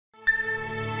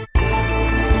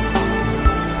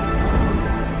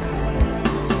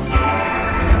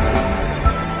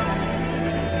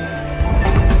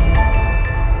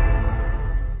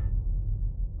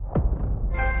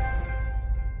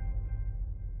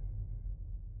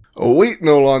Oh, wait,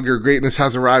 no longer. Greatness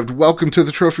has arrived. Welcome to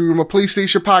the Trophy Room, a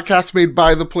PlayStation podcast made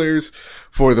by the players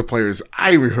for the players.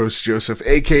 I'm your host, Joseph,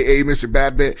 aka Mr.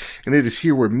 Badbit, and it is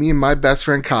here where me and my best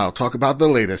friend Kyle talk about the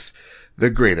latest, the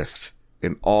greatest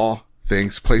in all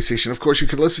things PlayStation. Of course, you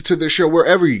can listen to this show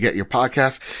wherever you get your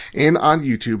podcasts and on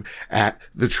YouTube at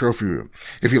The Trophy Room.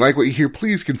 If you like what you hear,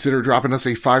 please consider dropping us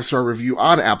a 5-star review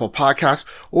on Apple Podcasts,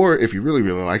 or if you really,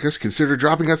 really like us, consider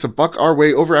dropping us a buck our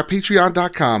way over at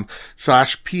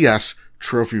patreon.com/PS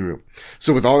Trophy Room.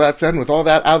 So with all that said, and with all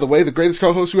that out of the way, the greatest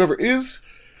co-host whoever is,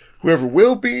 whoever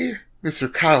will be,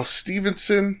 Mr. Kyle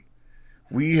Stevenson,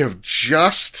 we have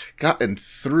just gotten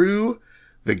through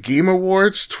the Game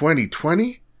Awards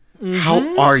 2020. Mm-hmm.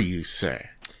 How are you, sir?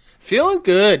 Feeling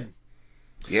good.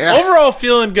 Yeah. Overall,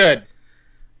 feeling good.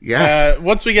 Yeah.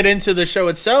 Once we get into the show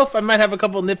itself, I might have a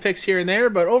couple nitpicks here and there,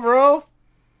 but overall,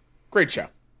 great show.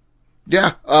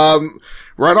 Yeah.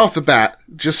 Right off the bat,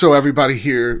 just so everybody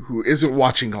here who isn't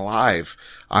watching live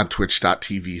on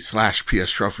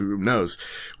twitch.tv/PS Trophy Room knows,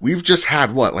 we've just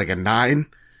had like a 9,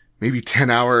 maybe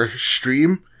 10 hour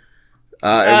stream.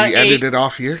 And we ended it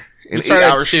off here. An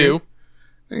 8-hour stream. 2.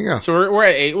 There you go. So we're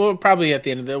at 8. We'll probably at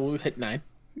the end of it, we'll hit 9.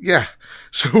 Yeah.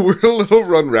 So we're a little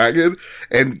run ragged,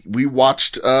 and we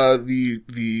watched,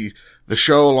 the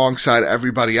show alongside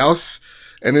everybody else.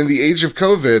 And in the age of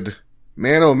COVID,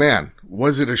 man, oh man,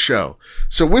 was it a show.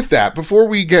 So with that, before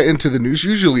we get into the news,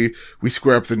 usually we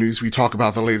square up the news. We talk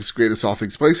about the latest, greatest, all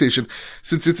things PlayStation.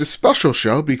 Since it's a special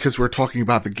show because we're talking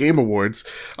about the Game Awards,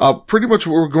 pretty much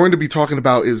what we're going to be talking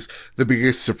about is the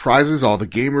biggest surprises, all the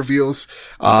game reveals,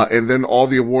 and then all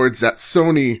the awards that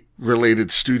Sony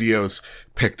related studios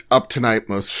picked up tonight.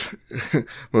 Most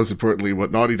importantly,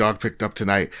 what Naughty Dog picked up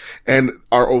tonight, and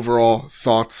our overall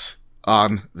thoughts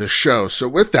on the show. So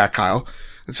with that, Kyle,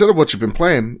 instead of what you've been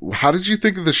playing, how did you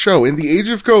think of the show? In the age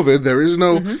of COVID, there is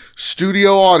no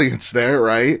studio audience there,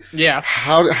 right? Yeah.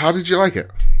 How did you like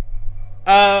it?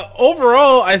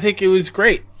 Overall, I think it was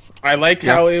great. I liked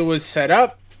how it was set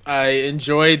up. I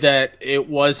enjoyed that it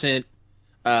wasn't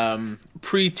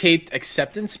pre-taped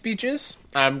acceptance speeches.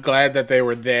 I'm glad that they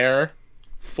were there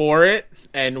for it,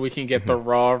 and we can get the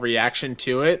raw reaction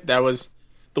to it. That was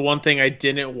the one thing I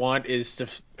didn't want, is to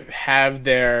have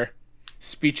their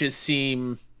speeches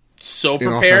seem so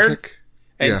prepared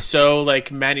and so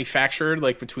manufactured,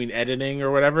 between editing or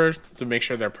whatever, to make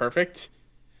sure they're perfect.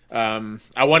 I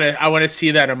want to see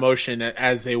that emotion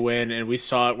as they win, and we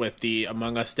saw it with the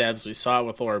Among Us devs. We saw it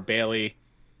with Laura Bailey.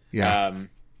 Yeah.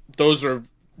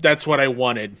 That's what I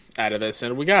wanted out of this,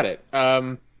 and we got it.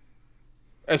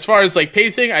 As far as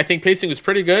pacing, I think pacing was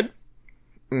pretty good.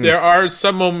 There are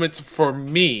some moments for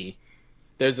me.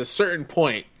 There's a certain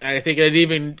point, and I think it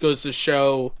even goes to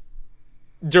show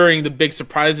during the big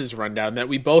surprises rundown that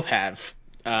we both have.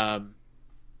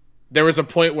 There was a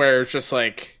point where it's just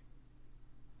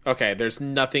okay, there's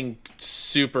nothing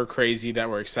super crazy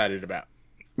that we're excited about.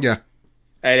 Yeah.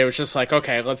 And it was just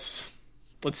okay, let's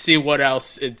see what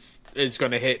else is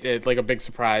going to hit a big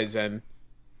surprise. And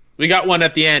we got one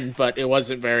at the end, but it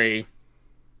wasn't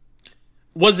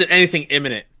anything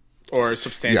imminent or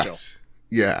substantial. Yes.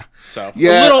 Yeah. So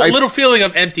a little feeling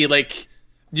of empty,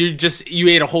 you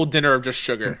ate a whole dinner of just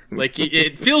sugar.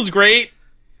 It feels great,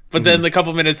 but then a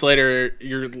couple minutes later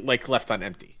you're left on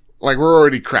empty. We're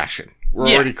already crashing. We're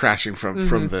already crashing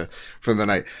from the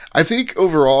night. I think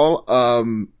overall,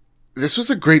 this was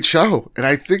a great show, and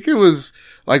I think it was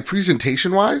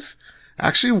presentation wise,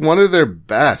 actually one of their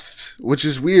best, which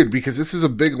is weird because this is a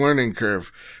big learning curve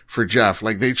for Jeff.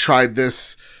 They tried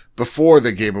this before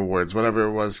the Game Awards, whatever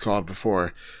it was called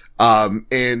before. And,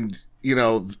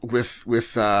 with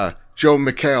Joe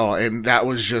McHale, and that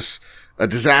was just a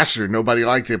disaster. Nobody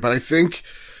liked it. But I think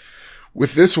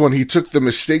with this one, he took the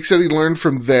mistakes that he learned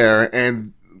from there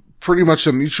and pretty much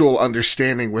a mutual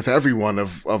understanding with everyone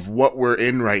of what we're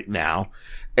in right now,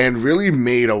 and really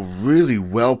made a really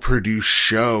well-produced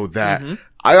show that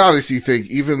I honestly think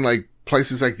even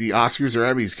places like the Oscars or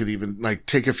Emmys could even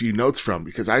take a few notes from,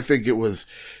 because I think it was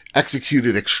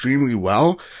executed extremely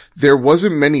well. There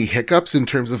wasn't many hiccups in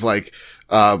terms of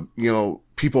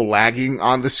people lagging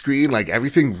on the screen.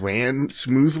 Everything ran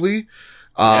smoothly.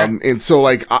 And so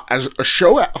as a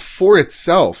show for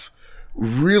itself,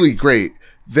 really great.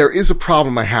 There is a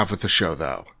problem I have with the show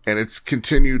though, and it's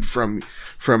continued from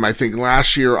I think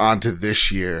last year on to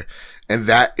this year. And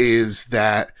that is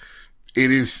that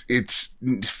it's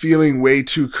feeling way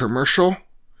too commercial.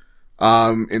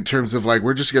 In terms of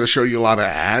we're just going to show you a lot of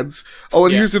ads. Oh,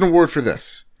 and here's an award for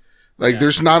this.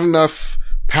 There's not enough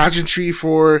pageantry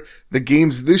for the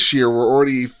games this year. We're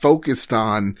already focused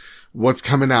on what's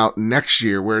coming out next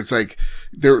year, where it's like,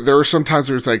 there are some times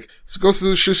where it's like, Ghost of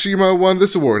Tsushima won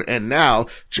this award, and now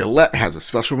Gillette has a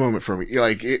special moment for me.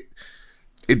 Like,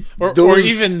 or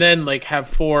even then, like, have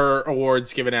 4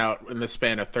 awards given out in the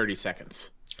span of 30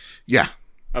 seconds. Yeah.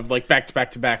 Of, like, back to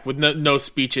back to back, with no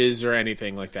speeches or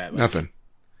anything like that. Like, Nothing.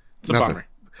 It's a bummer.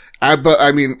 But,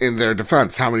 I mean, in their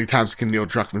defense, how many times can Neil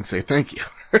Druckmann say thank you?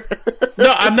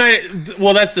 No, I'm not.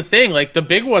 Well, that's the thing. Like, the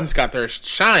big ones got their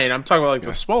shine. I'm talking about, like,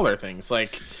 the smaller things.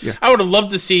 Like, I would have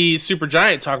loved to see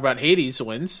Supergiant talk about Hades'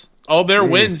 wins. All their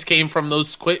wins came from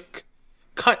those quick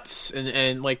cuts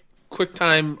and like, quick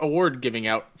time award giving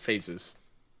out phases.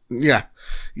 Yeah.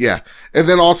 And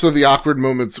then also the awkward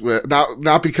moments with,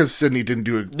 not because Sydney didn't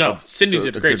do Sydney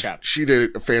did a great job. She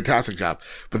did a fantastic job.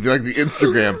 But like the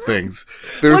Instagram things.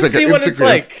 There's let's like see an what Instagram. It's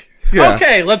like. Yeah.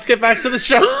 Okay, let's get back to the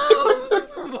show.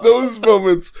 Those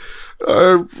moments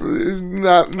are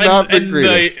not the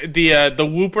greatest. The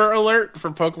Whooper alert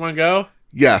from Pokemon Go.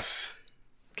 Yes.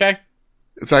 Okay.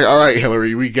 It's like, all right,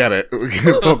 Hillary, we get it. We get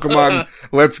it, Pokemon.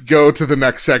 Let's go to the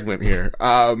next segment here.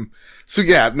 So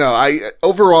yeah, no,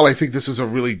 overall, I think this was a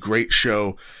really great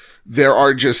show. There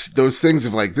are just those things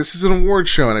of like, this is an award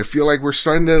show, and I feel like we're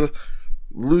starting to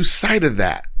lose sight of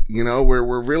that. You know, where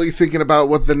we're really thinking about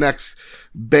what the next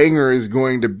banger is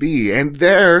going to be. And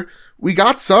there, we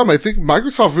got some. I think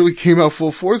Microsoft really came out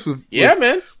full force with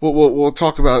man. What we'll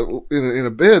talk about in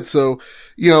a bit. So,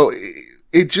 you know,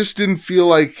 it just didn't feel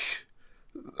like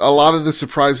a lot of the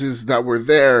surprises that were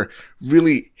there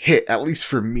really hit, at least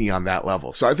for me, on that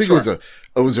level. So I think it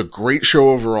was a great show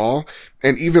overall.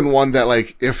 And even one that,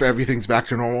 like, if everything's back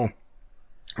to normal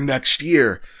next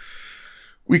year,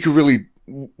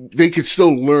 they could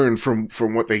still learn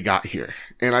from what they got here.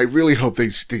 And I really hope they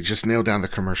just nail down the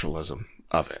commercialism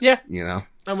of it. Yeah. You know?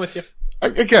 I'm with you.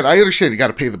 Again, I understand you got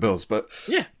to pay the bills, but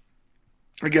yeah.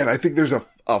 Again, I think there's a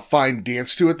fine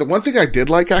dance to it. The one thing I did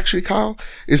like, actually, Kyle,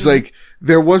 is like,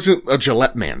 there wasn't a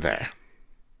Gillette man there.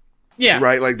 Yeah.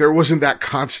 Right? Like, there wasn't that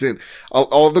constant,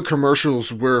 all the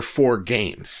commercials were for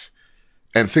games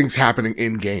and things happening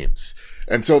in games.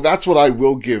 And so that's what I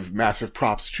will give massive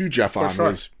props to Jeff on,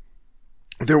 was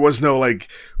there was no like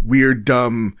weird,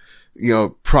 dumb, you know,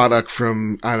 product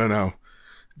from, I don't know,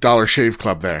 Dollar Shave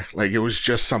Club there. Like, it was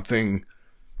just something,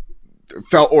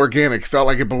 felt organic, felt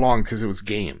like it belonged because it was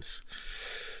games.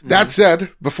 That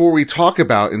said, before we talk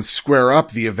about and square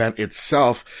up the event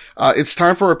itself, it's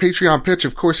time for our Patreon pitch.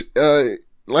 Of course,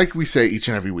 like we say each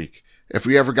and every week, if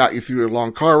we ever got you through a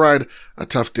long car ride, a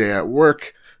tough day at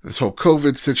work, this whole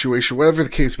COVID situation, whatever the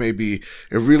case may be,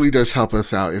 it really does help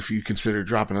us out if you consider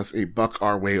dropping us $1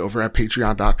 our way over at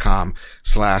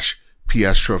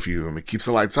patreon.com/PS Trophy Room. It keeps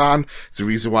the lights on. It's the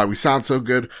reason why we sound so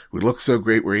good. We look so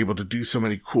great. We're able to do so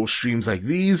many cool streams like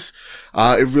these.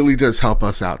 It really does help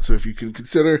us out. So if you can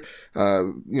consider,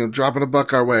 dropping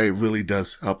 $1 our way, it really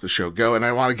does help the show go. And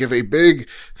I want to give a big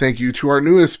thank you to our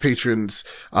newest patrons,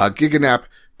 Giganap,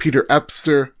 Peter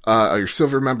Epster, your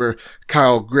silver member,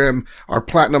 Kyle Grimm, our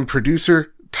platinum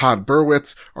producer, Todd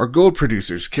Burwitz, our gold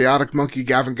producers, Chaotic Monkey,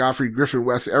 Gavin Godfrey, Griffin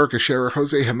West, Erica Scherer,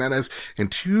 Jose Jimenez,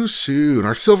 and too soon,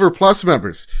 our Silver Plus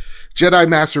members, Jedi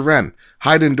Master Ren,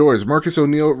 Hyde Indoors, Marcus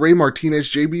O'Neill, Ray Martinez,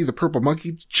 JB, the Purple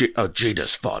Monkey,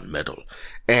 Jada's Fun Metal,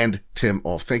 and Tim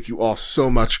Olf. Thank you all so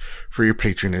much for your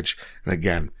patronage. And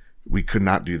again, we could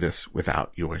not do this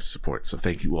without your support. So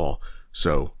thank you all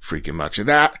so freaking much. And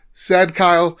that said,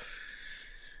 Kyle,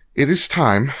 it is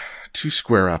time to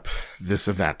square up this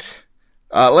event.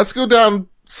 Let's go down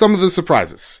some of the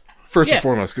surprises first and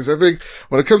foremost, because I think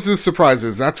when it comes to the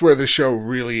surprises, that's where the show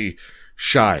really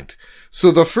shined.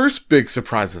 So the first big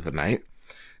surprise of the night,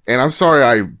 and I'm sorry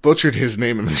I butchered his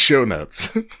name in the show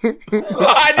notes.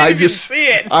 I didn't see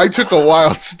it. I took a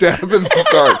wild stab in the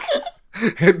dark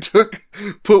and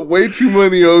put way too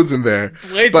many O's in there.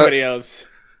 Way too many O's.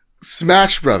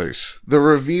 Smash Brothers. The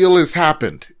reveal has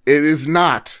happened. It is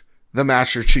not the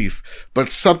Master Chief, but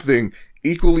something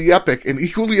equally epic, and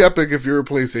equally epic if you're a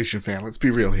PlayStation fan. Let's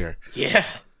be real here. Yeah.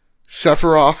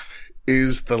 Sephiroth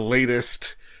is the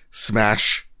latest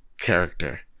Smash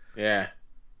character. Yeah.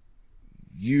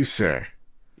 You, sir,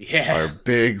 are a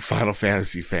big Final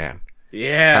Fantasy fan.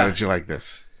 Yeah. How did you like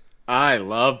this? I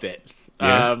loved it.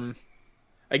 Yeah.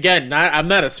 Again, I'm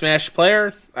not a Smash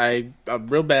player. I'm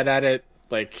real bad at it.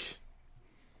 Like,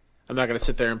 I'm not going to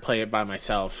sit there and play it by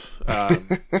myself.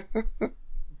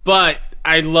 But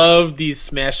I love these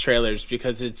Smash trailers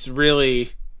because it's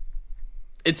equivalent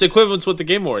to what the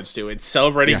Game Awards do. It's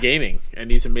celebrating gaming and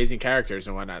these amazing characters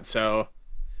and whatnot. So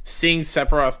seeing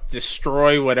Sephiroth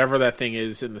destroy whatever that thing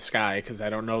is in the sky, because I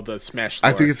don't know the Smash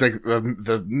lore. I think it's like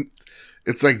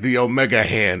it's like the Omega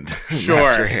hand. Sure.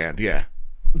 Master hand, yeah.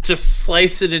 just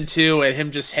slice it in two, and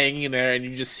him just hanging there, and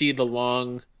you just see the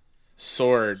long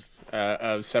sword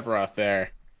of Sephiroth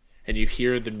there, and you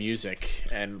hear the music,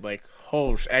 and like,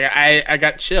 oh, I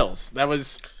got chills. That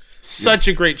was such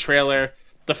a great trailer.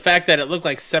 The fact that it looked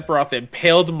like Sephiroth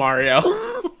impaled Mario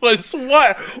was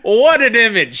what an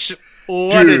image.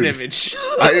 What an image.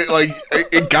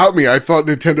 It got me. I thought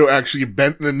Nintendo actually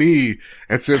bent the knee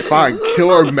and said, fine,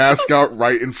 kill our mascot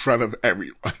right in front of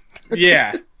everyone.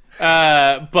 Yeah.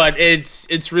 But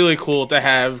it's really cool to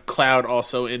have Cloud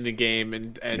also in the game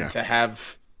and to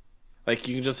have, like,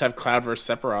 you can just have Cloud versus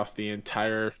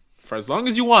Sephiroth for as long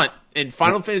as you want in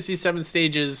Final Fantasy VII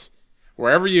stages,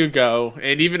 wherever you go,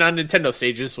 and even on Nintendo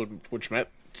stages, which might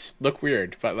look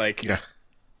weird, but like,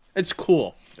 it's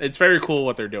cool. It's very cool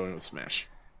what they're doing with Smash.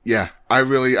 Yeah, I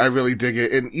really dig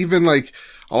it. And even like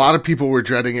a lot of people were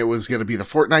dreading it was going to be the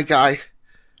Fortnite guy.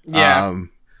 Yeah.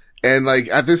 And like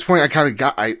at this point,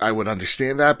 I would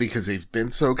understand that because they've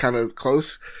been so kind of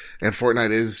close, and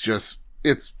Fortnite is just,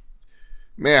 it's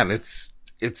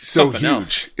so something huge.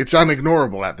 Else. It's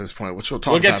unignorable at this point, which we'll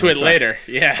talk about. We'll get to it later.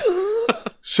 Yeah.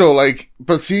 So like,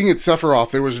 but seeing it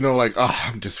Sephiroth, there was no like,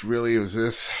 oh, it was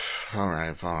this? All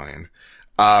right, fine.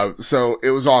 So it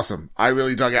was awesome. I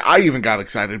really dug it. I even got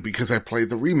excited because I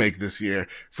played the remake this year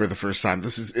for the first time.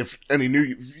 This is, if any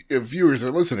new viewers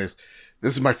or listeners,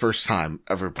 this is my first time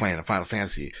ever playing a Final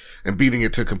Fantasy and beating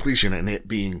it to completion and it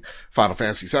being Final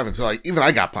Fantasy VII. So like, even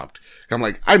I got pumped. I'm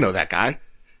like, I know that guy.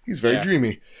 He's very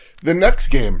dreamy. The next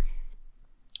game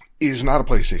is not a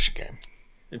PlayStation game.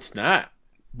 It's not.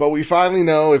 But we finally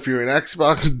know, if you're an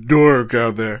Xbox dork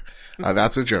out there,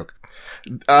 that's a joke.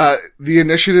 The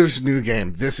Initiative's new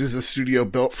game. This is a studio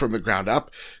built from the ground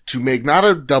up to make not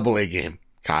a AA game,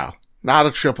 Kyle. Not a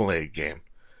AAA game.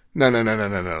 No.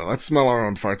 Let's smell our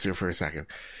own farts here for a second.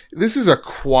 This is a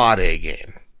quad A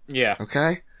game. Yeah.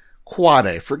 Okay? Quad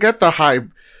A. Forget the high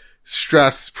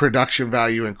stress production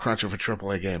value and crunch of a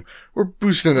AAA game. We're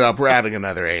boosting it up. We're adding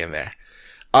another A in there.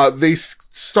 They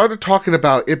started talking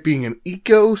about it being an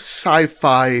eco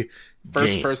sci-fi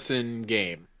first-person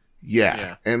game.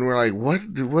 Yeah. And we're like,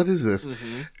 what is this?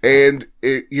 Mm-hmm. And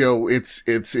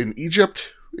it's in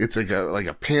Egypt. It's like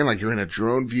a pan, like you're in a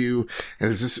drone view.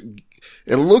 And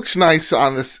it looks nice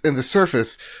in the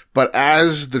surface, but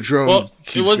as the drone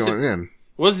keeps going in. It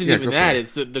wasn't even that.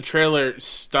 It's the trailer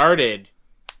started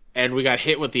and we got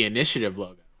hit with the Initiative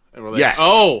logo. And we're like, yes.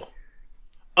 Oh.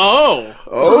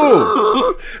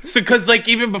 So, cause like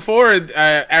even before,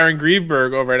 Aaron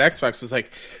Greenberg over at Xbox was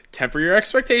like, temper your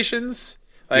expectations.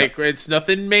 Like, it's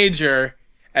nothing major.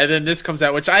 And then this comes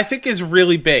out, which I think is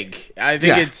really big. I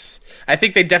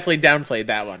think they definitely downplayed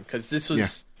that one because this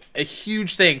was a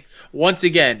huge thing. Once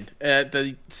again,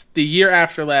 the year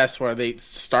after last, where they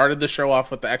started the show off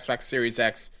with the Xbox Series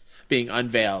X being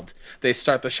unveiled, they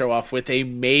start the show off with a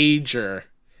major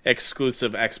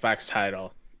exclusive Xbox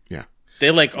title. Yeah. They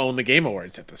like own the Game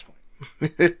Awards at this point.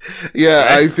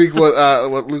 Yeah, right? I think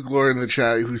what Luke Lore in the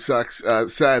chat, who sucks,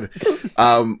 said,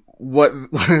 what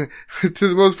to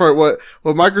the most part, what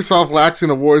Microsoft lacks in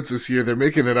awards this year, they're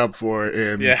making it up for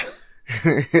in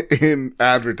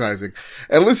advertising.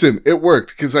 And listen, it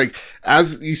worked because like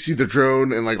as you see the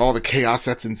drone and like all the chaos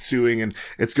that's ensuing, and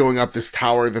it's going up this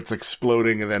tower that's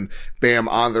exploding, and then bam,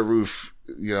 on the roof,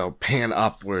 pan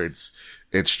upwards,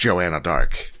 it's Joanna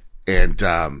Dark, and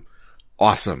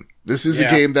awesome. This is a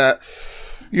game that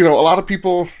a lot of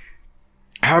people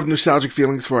have nostalgic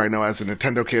feelings for. I know as a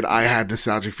Nintendo kid, I had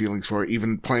nostalgic feelings for it,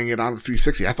 even playing it on the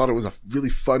 360. I thought it was a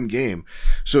really fun game.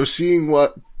 So seeing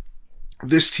what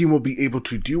this team will be able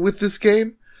to do with this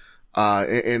game,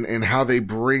 and how they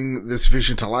bring this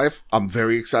vision to life, I'm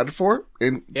very excited for it.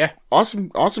 And awesome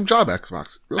job,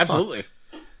 Xbox. Real absolutely.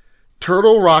 Fun.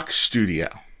 Turtle Rock Studio.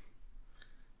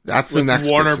 That's the next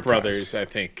Warner Brothers, I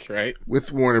think, right?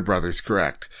 With Warner Brothers,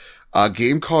 correct. A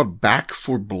game called Back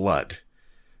for Blood.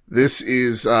 This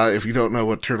is, if you don't know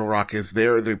what Turtle Rock is,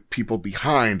 they're the people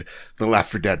behind the Left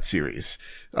 4 Dead series.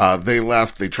 They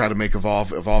left, they tried to make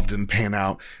Evolve didn't pan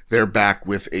out. They're back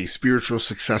with a spiritual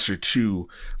successor to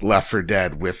Left 4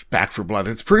 Dead with Back for Blood.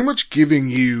 It's pretty much giving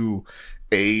you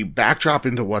a backdrop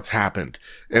into what's happened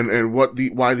and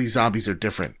why these zombies are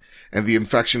different. And the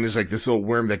infection is like this little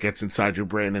worm that gets inside your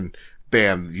brain and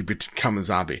bam, you become a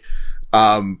zombie.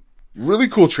 Really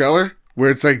cool trailer. Where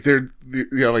it's like they're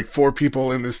like 4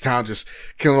 people in this town just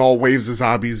killing all waves of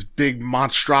zombies, big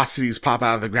monstrosities pop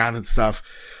out of the ground and stuff.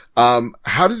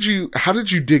 How did you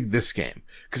dig this game?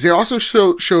 Because they also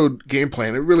showed gameplay,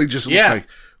 and it really just looked like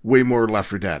way more Left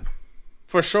 4 Dead.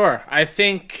 For sure, I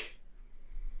think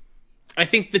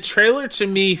the trailer to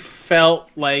me felt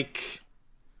like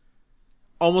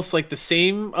almost like the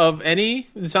same of any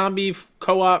zombie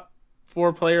co-op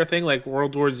 4-player thing, like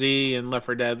World War Z and Left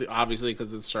 4 Dead, obviously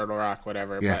because it's Turtle Rock,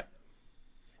 whatever. Yeah. But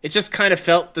it just kind of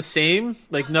felt the same.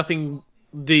 Like nothing.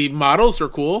 The models are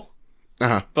cool,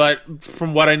 but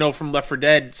from what I know from Left 4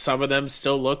 Dead, some of them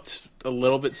still looked a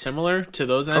little bit similar to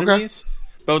those enemies.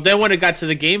 But then when it got to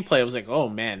the gameplay, I was like, oh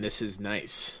man, this is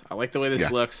nice. I like the way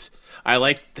this looks. I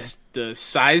like the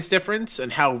size difference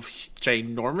and how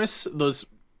ginormous those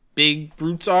big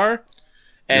brutes are.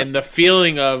 And the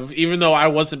feeling of, even though I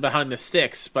wasn't behind the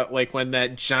sticks, but like when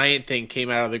that giant thing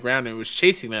came out of the ground and it was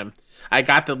chasing them, I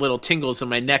got the little tingles in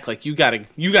my neck. Like you gotta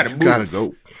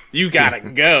move. You gotta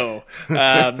go.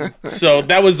 So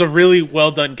that was a really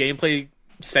well done gameplay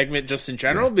segment just in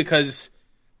general because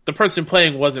the person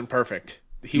playing wasn't perfect.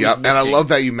 He was missing. And I love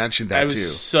that you mentioned that too. It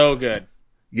was so good.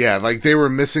 Yeah, like they were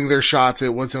missing their shots.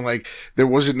 It wasn't like there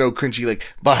wasn't no cringy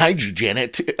like behind you,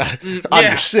 Janet, on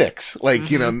your 6.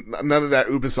 Like you know, none of that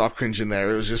Ubisoft cringe in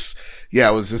there. It was just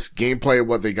it was just gameplay of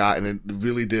what they got, and it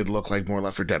really did look like more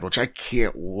Left 4 Dead, which I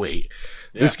can't wait.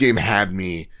 Yeah. This game had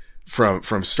me from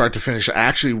start to finish.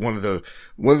 Actually, one of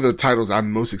the titles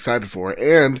I'm most excited for,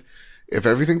 and if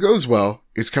everything goes well,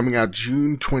 it's coming out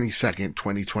June 22nd,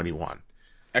 2021.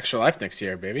 Extra Life next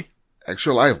year, baby.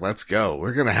 Extra Life, let's go.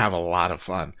 We're going to have a lot of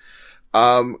fun.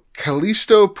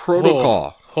 Callisto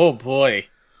Protocol. Oh boy.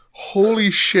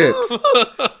 Holy shit.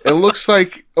 It looks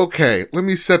like, okay, let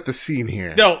me set the scene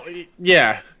here. No,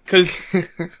 yeah, because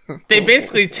they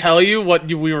basically tell you what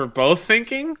we were both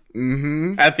thinking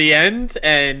at the end,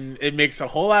 and it makes a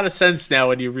whole lot of sense now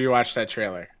when you rewatch that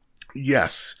trailer.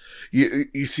 Yes.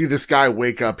 You see this guy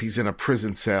wake up, he's in a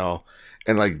prison cell,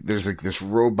 and like there's like this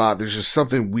robot, there's just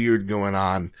something weird going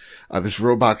on. This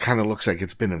robot kind of looks like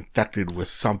it's been infected with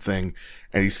something,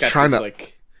 and he's trying to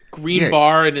like green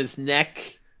bar in his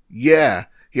neck. Yeah,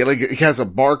 like he has a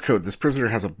barcode. This prisoner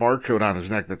has a barcode on his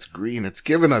neck that's green. It's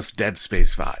giving us Dead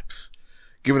Space vibes,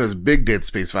 giving us big Dead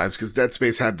Space vibes because Dead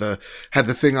Space had the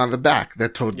thing on the back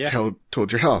that told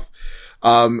your health.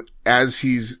 As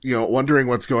he's wondering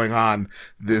what's going on,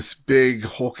 this big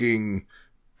hulking,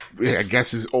 I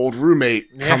guess his old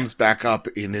roommate comes back up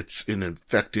in an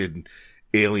infected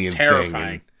alien thing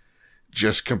and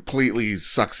just completely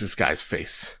sucks this guy's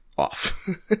face off.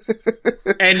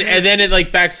 and then it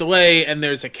like backs away and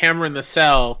there's a camera in the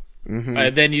cell.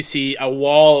 Then you see a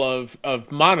wall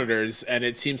of monitors and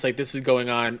it seems like this is going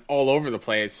on all over the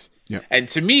place. Yep. And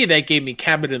to me, that gave me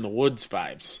Cabin in the Woods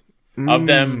vibes of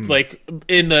them like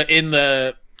in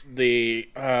the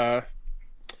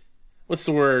what's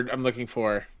the word I'm looking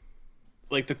for?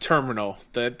 Like the terminal,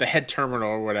 the head terminal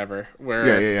or whatever,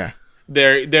 where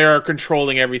they're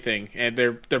controlling everything and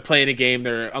they're playing a game.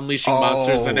 They're unleashing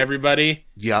monsters on everybody.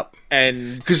 Yep.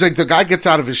 And because like the guy gets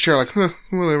out of his chair like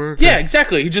whatever. Okay. Yeah,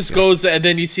 exactly. He just goes and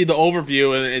then you see the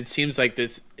overview and it seems like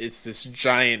it's this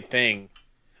giant thing.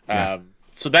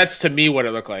 So that's to me what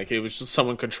it looked like. It was just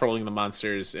someone controlling the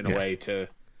monsters in a way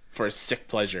for a sick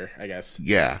pleasure, I guess.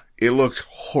 Yeah, it looked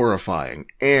horrifying.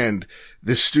 And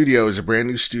this studio is a brand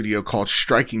new studio called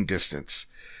Striking Distance.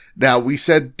 Now, we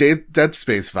said Dead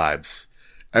Space vibes.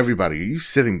 Everybody, are you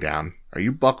sitting down? Are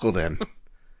you buckled in? All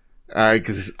right,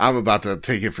 because I'm about to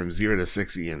take it from 0 to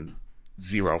 60 in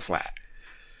 0 flat.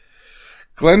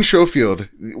 Glenn Schofield,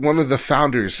 one of the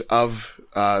founders of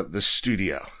the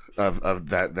studio of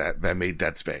that made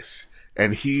Dead Space,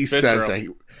 and he says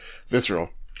that Visceral.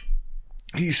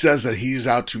 He says that he's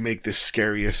out to make the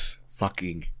scariest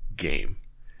fucking game.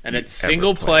 And it's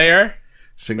single player.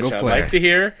 Which I'd like to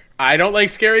hear. I don't like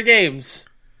scary games.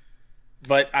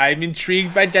 But I'm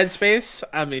intrigued by Dead Space.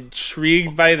 I'm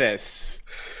intrigued by this.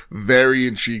 Very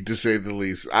intrigued to say the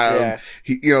least.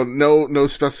 He, no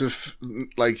specific,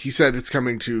 like he said it's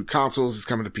coming to consoles, it's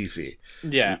coming to PC.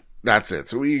 Yeah. That's it.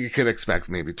 So we could expect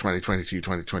maybe 2022,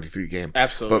 2023 game.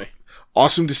 Absolutely. But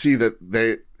awesome to see that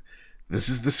this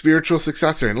is the spiritual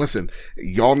successor. And listen,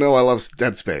 y'all know I love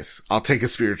Dead Space. I'll take a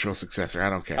spiritual successor. I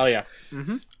don't care. Oh, yeah.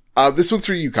 This one's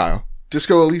for you, Kyle.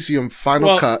 Disco Elysium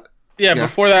Final Cut. Yeah,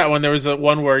 before that one, there was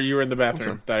one where you were in the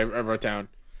bathroom that I wrote down.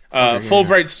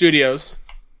 Fulbright Studios,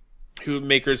 who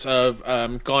makers of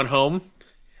Gone Home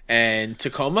and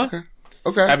Tacoma.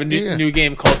 Okay. Have a new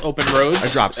game called Open Roads. I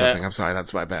dropped something. I'm sorry.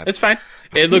 That's my bad. It's fine.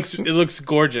 It looks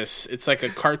gorgeous. It's like a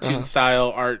cartoon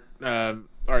style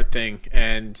art thing,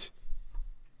 and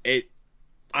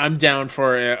I'm down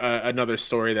for another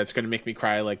story that's going to make me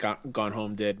cry like Gone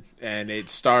Home did, and it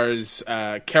stars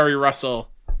Kerry Russell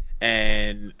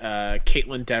and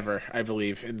Caitlin Dever, I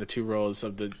believe, in the two roles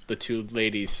of the two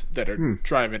ladies that are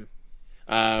driving.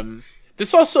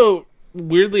 This also,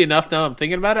 weirdly enough, now I'm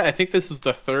thinking about it, I think this is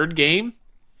the third game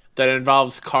that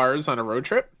involves cars on a road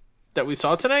trip that we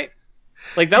saw tonight.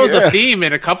 Like, that was a theme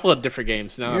in a couple of different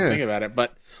games, now I'm thinking about it.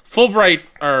 But Fulbright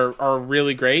are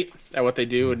really great at what they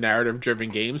do in narrative-driven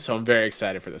games, so I'm very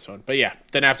excited for this one. But yeah,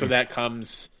 then after that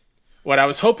comes what I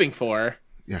was hoping for,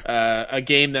 a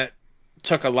game that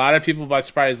took a lot of people by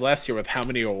surprise last year with how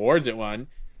many awards it won,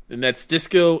 and that's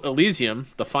Disco Elysium,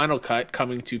 the final cut,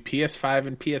 coming to PS5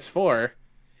 and PS4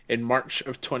 in March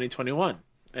of 2021.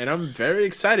 And I'm very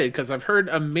excited because I've heard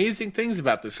amazing things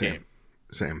about this game.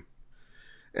 Same.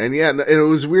 And yeah, it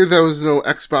was weird there was no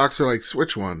Xbox or like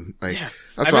Switch one. Like,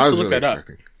 that's what I was really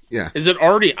expecting. Yeah. Is it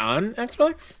already on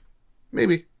Xbox?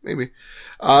 Maybe.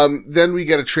 Then we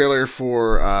get a trailer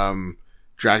for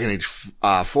Dragon Age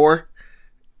 4.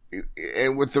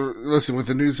 And with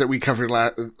the news that we covered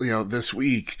this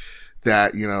week,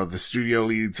 that, the studio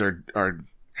leads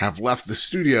have left the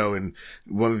studio, and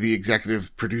one of the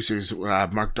executive producers,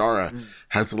 Mark Dara,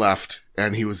 has left,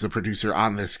 and he was the producer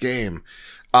on this game.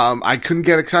 I couldn't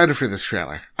get excited for this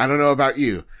trailer. I don't know about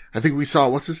you. I think we saw,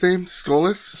 what's his name?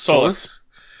 Solas?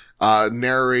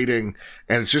 Narrating,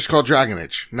 and it's just called Dragon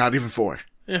Age, not even 4.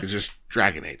 Yeah. It's just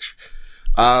Dragon Age.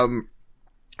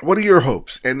 What are your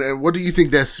hopes? And what do you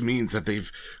think this means that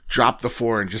they've dropped the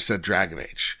 4 and just said Dragon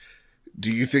Age?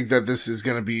 Do you think that this is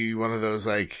going to be one of those,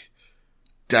 like,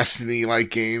 Destiny-like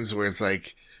games where it's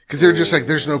like, cause they're just like,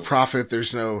 there's no profit,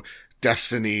 there's no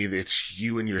destiny, it's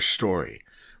you and your story.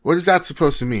 What is that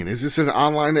supposed to mean? Is this an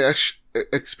online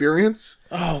experience?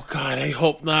 Oh God, I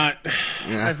hope not.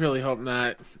 Yeah. I really hope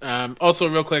not. Also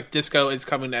real quick, Disco is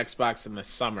coming to Xbox in the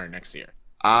summer next year.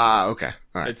 Okay.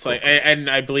 All right. It's cool. And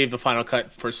I believe the final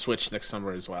cut for Switch next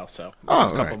summer as well. So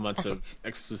it's a couple months of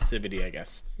exclusivity, I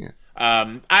guess. Yeah.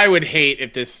 I would hate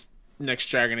if this next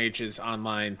Dragon Age is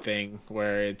online thing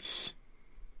where it's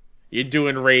you're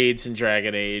doing raids in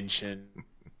Dragon Age and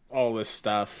all this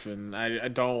stuff, and I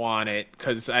don't want it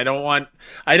because I don't want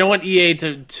EA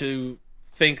to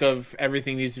think of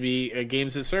everything needs to be a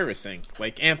games as service thing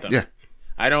like Anthem. Yeah.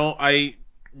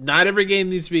 Not every game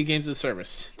needs to be games as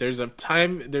service. There's a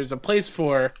place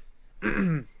for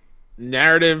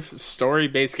narrative story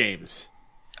based games.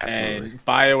 Absolutely. And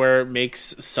BioWare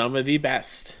makes some of the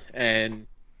best, and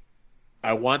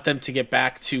I want them to get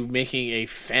back to making a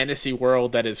fantasy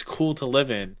world that is cool to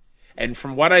live in. And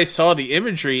from what I saw, the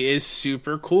imagery is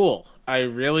super cool. I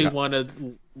really want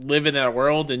to live in that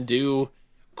world and do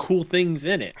cool things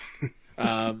in it.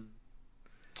 And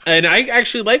I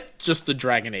actually like just the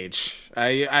Dragon Age.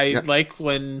 I like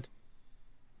when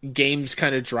games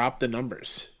kind of drop the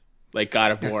numbers, like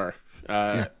God of War.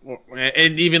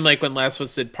 And even like when Last of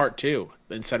Us did Part 2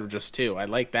 instead of just 2. I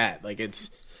like that. Like, it's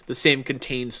the same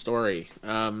contained story.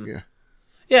 I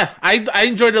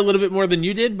enjoyed it a little bit more than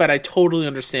you did, but I totally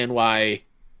understand why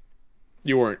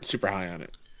you weren't super high on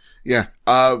it. Yeah.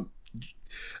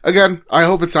 Again, I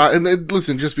hope it's not. And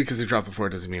listen, just because they dropped the 4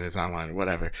 doesn't mean it's online or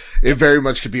whatever. It very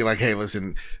much could be like, hey,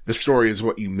 listen, the story is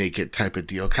what you make it type of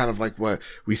deal. Kind of like what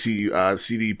we see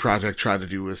CD Projekt try to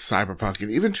do with Cyberpunk, and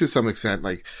even to some extent,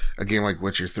 like a game like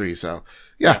Witcher 3. So,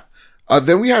 yeah.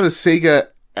 Then we had a Sega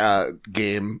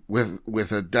game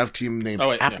with a dev team named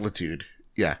Amplitude.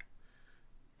 Yeah.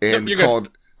 And called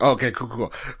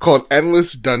cool. Called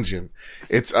Endless Dungeon.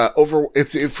 It's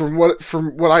from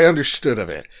what I understood of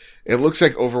it, it looks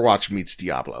like Overwatch meets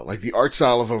Diablo. Like the art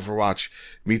style of Overwatch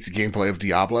meets the gameplay of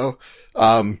Diablo.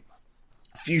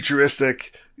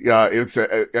 Futuristic. It's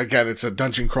a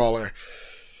dungeon crawler.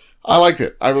 I liked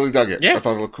it. I really dug it. Yeah. I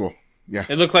thought it looked cool. Yeah.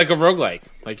 It looked like a roguelike.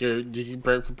 Like you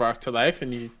brought to life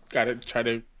and you gotta try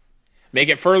to make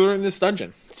it further in this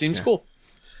dungeon. Seems cool.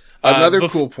 Another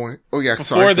cool point. Oh yeah,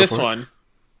 before this one,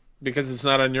 because it's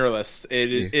not on your list,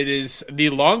 it is the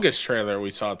longest trailer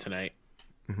we saw tonight.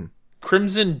 Mm-hmm.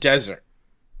 Crimson Desert,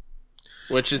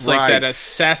 which is like that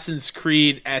Assassin's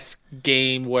Creed-esque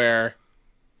game where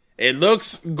it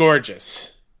looks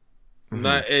gorgeous.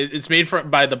 Mm-hmm. It's made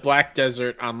by the Black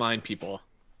Desert Online people.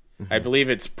 Mm-hmm. I believe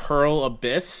it's Pearl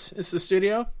Abyss is the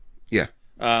studio. Yeah.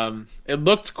 It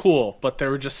looked cool, but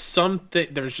there was just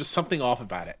something off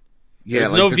about it. Yeah,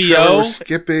 like no the VO was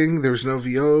skipping. There was no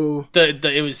VO.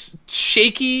 It was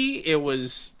shaky. It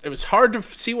was hard to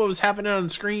see what was happening on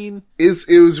screen.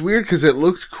 It was weird because it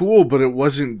looked cool, but it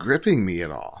wasn't gripping me at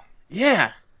all.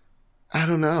 Yeah, I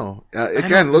don't know.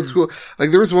 It looks cool. Like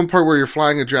there was one part where you're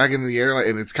flying a dragon in the air,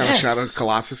 and it's kind of Shadow of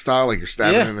Colossus style, like you're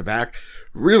stabbing in the back.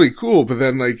 Really cool, but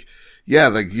then like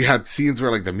you had scenes where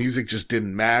like the music just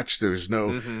didn't match. There was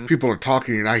no people are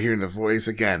talking, you're not hearing the voice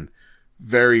again.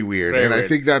 Very weird. Very weird.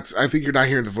 I think you're not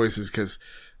hearing the voices because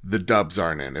the dubs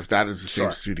aren't in. If that is the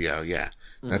same studio,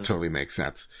 that totally makes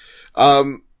sense.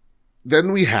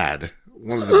 Then we had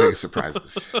one of the biggest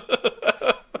surprises.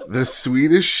 The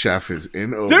Swedish Chef is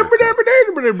in Overcooked.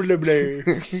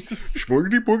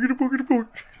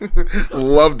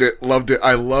 Loved it.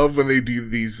 I love when they do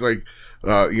these like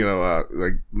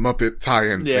Muppet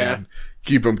tie-ins. Yeah. Man.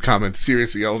 Keep them coming.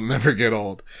 Seriously, I'll never get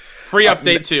old. Free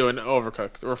update too in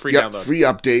Overcooked, or free download. Free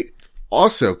update.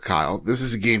 Also, Kyle, this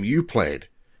is a game you played.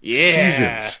 Yeah.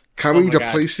 Seasons. Coming to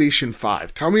God. PlayStation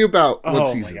 5. Tell me about what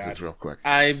Seasons is real quick.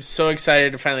 I'm so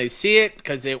excited to finally see it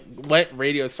because it went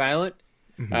radio silent.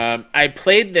 Mm-hmm. I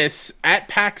played this at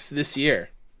PAX this year.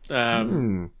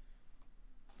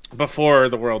 Before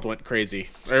the world went crazy.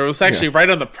 It was actually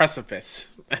right on the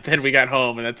precipice. And then we got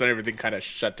home and that's when everything kind of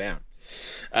shut down.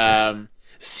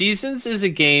 Seasons is a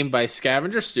game by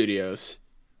Scavenger Studios,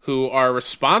 who are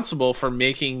responsible for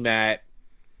making that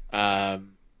Hunger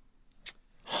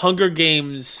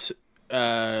Games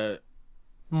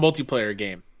multiplayer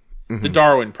game, the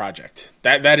Darwin Project.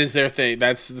 That is their thing.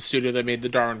 That's the studio that made the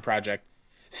Darwin Project.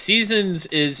 Seasons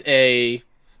is a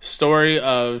story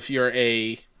of you're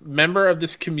a member of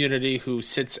this community who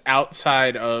sits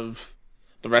outside of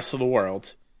the rest of the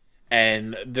world,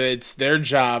 and it's their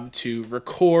job to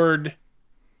record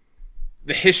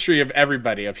the history of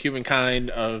everybody, of humankind,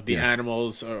 of the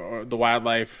animals, or the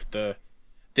wildlife, the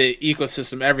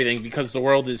ecosystem, everything, because the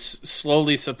world is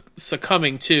slowly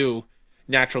succumbing to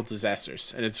natural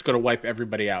disasters, and it's going to wipe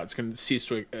everybody out. It's going to cease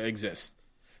to exist.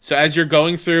 So as you're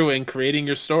going through and creating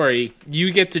your story,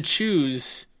 you get to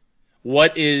choose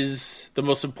what is the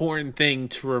most important thing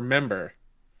to remember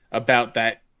about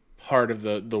that part of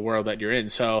the world that you're in.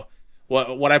 So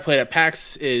what I played at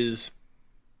PAX is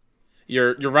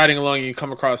you're riding along and you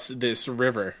come across this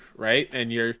river, right?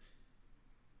 And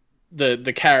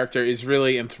the character is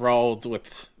really enthralled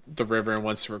with the river and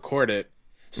wants to record it.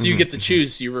 So you get to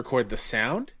choose, do you record the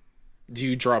sound? Do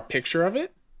you draw a picture of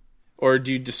it? Or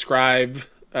do you describe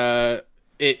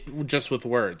it just with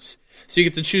words? So you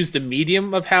get to choose the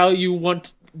medium of how you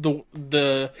want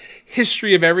the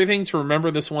history of everything to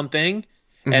remember this one thing.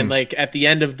 And like at the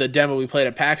end of the demo we played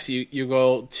at PAX, you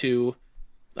go to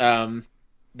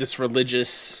this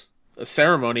religious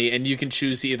ceremony and you can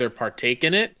choose to either partake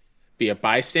in it, be a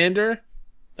bystander,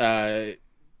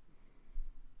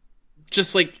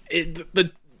 just like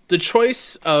the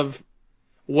choice of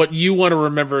what you want to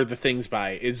remember the things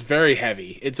by is very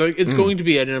heavy. It's going to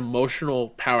be an emotional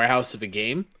powerhouse of a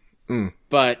game,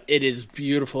 but it is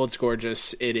beautiful. It's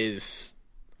gorgeous.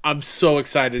 I'm so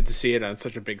excited to see it on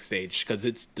such a big stage because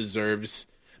it deserves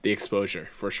the exposure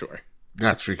for sure.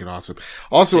 That's freaking awesome.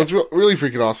 Also, it's really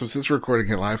freaking awesome since we're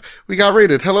recording it live. We got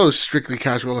rated. Hello, Strictly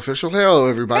Casual Official. Hello,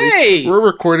 everybody. Hey! We're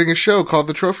recording a show called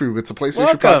The Trophy Room. It's a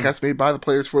PlayStation podcast made by the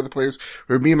players for the players,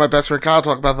 where me and my best friend Kyle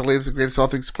talk about the latest and greatest all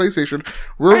things PlayStation.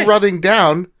 We're running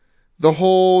down the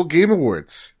whole Game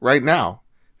Awards right now,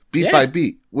 beat by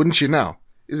beat. Wouldn't you know?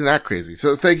 Isn't that crazy?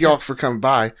 So thank you all for coming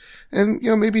by and,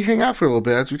 maybe hang out for a little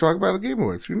bit as we talk about the Game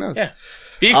Awards. Who knows? Yeah.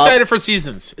 Be excited for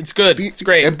Seasons. It's good. It's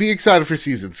great. And be excited for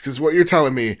Seasons, because what you're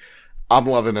telling me, I'm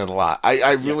loving it a lot.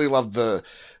 I really love the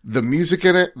music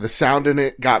in it. The sound in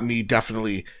it got me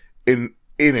definitely in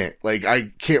it. Like,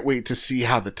 I can't wait to see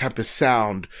how the Tempest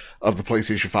sound of the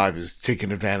PlayStation 5 is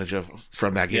taken advantage of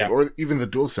from that game, or even the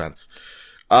DualSense.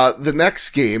 The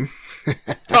next game.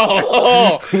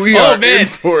 we are in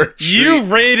for a treat. You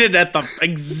rated at the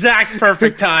exact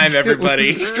perfect time,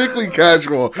 everybody. Strictly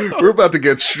Casual. We're about to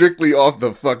get strictly off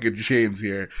the fucking chains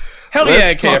here. Hell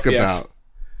let's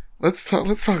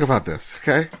talk about this,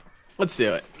 okay? Let's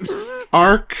do it.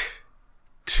 Ark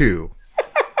 2.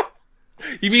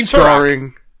 You mean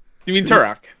starring? You mean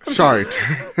Turok? Sorry.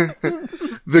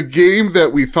 The game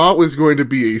that we thought was going to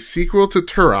be a sequel to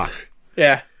Turok.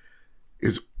 Yeah.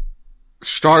 Is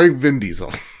starring Vin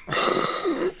Diesel.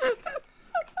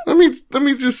 Let me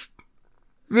just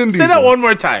Vin Diesel. Say that one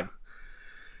more time.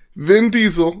 Vin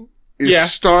Diesel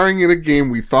is starring in a game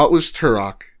we thought was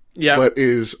Turok, but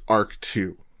is Ark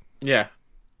 2. Yeah.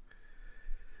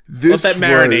 Let that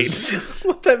marinate.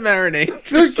 Let that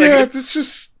marinate. Let's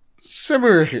just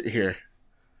simmer here.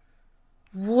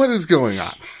 What is going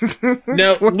on?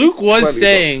 Now, Luke was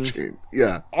saying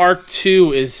Ark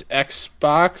 2 is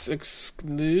Xbox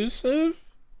exclusive?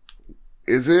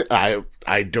 Is it? I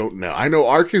don't know. I know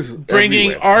Ark is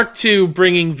bringing everywhere. Ark 2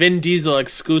 bringing Vin Diesel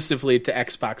exclusively to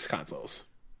Xbox consoles.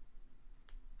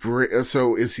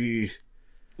 So is he...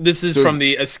 This is from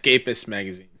the Escapist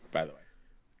magazine, by the way.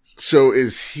 So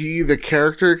is he the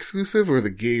character exclusive or the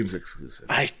game's exclusive?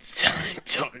 I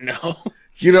don't know.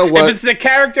 You know what? If it's the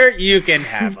character, you can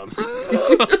have him.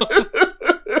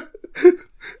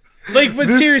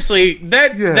 Seriously,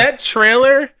 that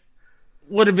trailer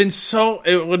would have been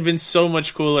so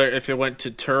much cooler if it went to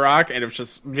Turok and it was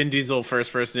just Vin Diesel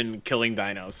first person killing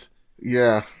dinos.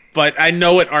 Yeah. But I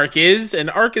know what Ark is, and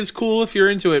Ark is cool if you're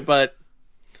into it, but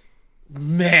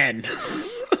man,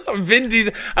 Vin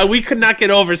Diesel, we could not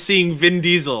get over seeing Vin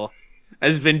Diesel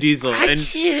as Vin Diesel and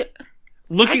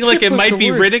looking like it might be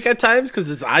Riddick at times because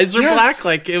his eyes are black.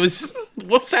 Like, it was,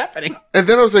 what's happening? And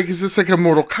then I was like, is this like a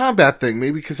Mortal Kombat thing?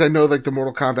 Maybe because I know like the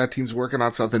Mortal Kombat team's working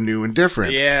on something new and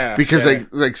different. Yeah. Because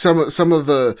like some of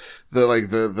the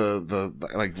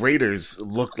Raiders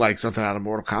look like something out of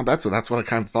Mortal Kombat, so that's what I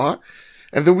kind of thought.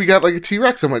 And then we got like a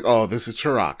T-Rex. I'm like, oh, this is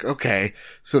Turok. Okay.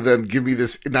 So then give me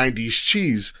this 90s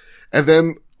cheese. And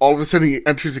then all of a sudden he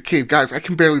enters a cave. Guys, I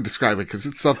can barely describe it because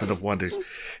it's something of wonders.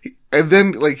 And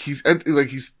then like he's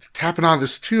tapping on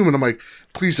this tomb and I'm like,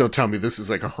 please don't tell me this is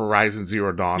like a Horizon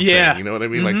Zero Dawn thing. You know what I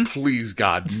mean? Like, please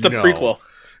God, it's the prequel.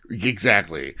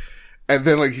 Exactly. And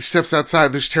then like he steps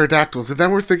outside, there's pterodactyls. And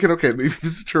then we're thinking, okay, maybe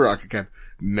this is Turok again.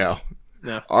 No.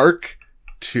 Ark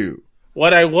 2.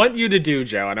 What I want you to do,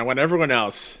 Joe, and I want everyone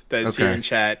else that's here in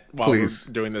chat while we're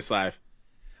doing this live,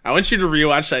 I want you to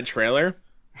rewatch that trailer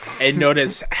and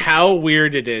notice how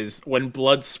weird it is when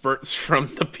blood spurts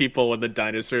from the people when the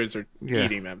dinosaurs are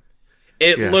eating them.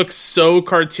 It looks so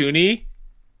cartoony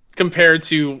compared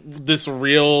to this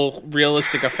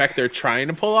realistic effect they're trying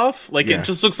to pull off. Like, it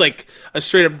just looks like a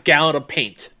straight up gallon of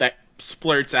paint that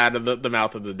splurts out of the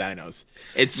mouth of the dinos.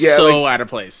 It's so out of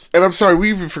place. And I'm sorry,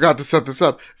 we even forgot to set this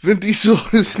up. Vin Diesel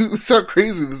is how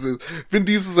crazy this is. Vin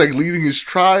Diesel's like leading his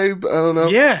tribe. I don't know.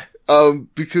 Yeah.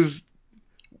 Because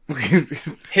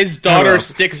his daughter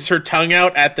sticks her tongue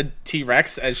out at the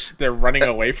T-Rex as they're running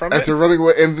away from it. As they're running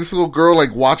away, and this little girl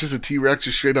like watches a T-Rex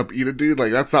just straight up eat a dude.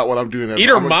 Like, that's not what I'm doing. Eat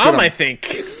her mom, I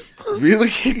think. Really?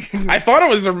 I thought it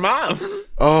was her mom.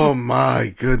 Oh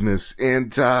my goodness.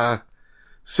 And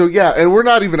so yeah, and we're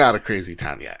not even out of Crazy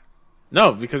Town yet.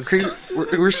 No, because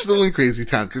we're still in Crazy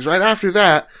Town. Because right after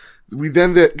that, we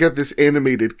then get this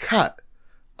animated cut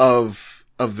of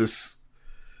this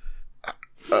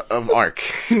of Ark.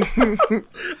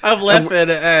 I'm laughing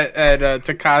at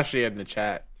Takashi in the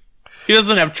chat. He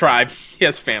doesn't have tribe. He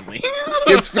has family.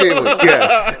 It's family.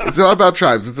 Yeah, it's not about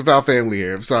tribes. It's about family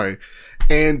here. I'm sorry.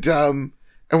 And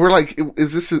we're like,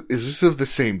 is this of the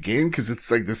same game? Because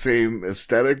it's like the same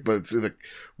aesthetic, but it's in a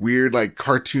weird like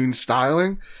cartoon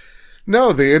styling.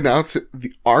 No, they announced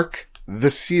the Ark,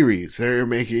 the series. They're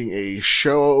making a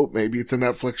show. Maybe it's a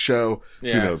Netflix show.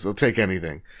 Yeah. Who knows? They'll take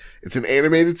anything. It's an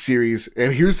animated series,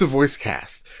 and here's the voice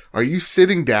cast. Are you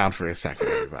sitting down for a second,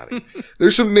 everybody?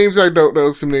 There's some names I don't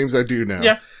know, some names I do know.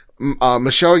 Yeah.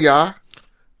 Michelle Yeoh,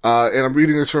 and I'm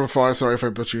reading this from afar. Sorry if I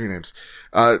butcher your names.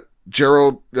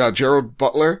 Gerald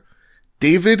Butler,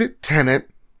 David Tennant,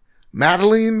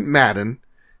 Madeline Madden,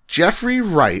 Jeffrey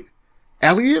Wright,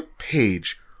 Elliot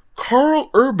Page, Carl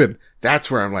Urban.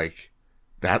 That's where I'm like,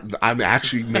 that I'm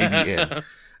actually maybe in.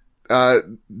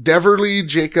 Deverly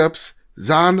Jacobs,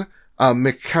 Zahn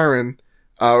McCarran,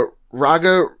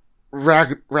 Raga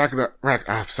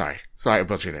I'm sorry, I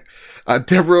butchered it.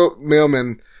 Deborah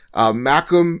Mailman,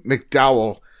 Malcolm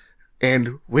McDowell,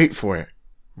 and wait for it,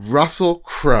 Russell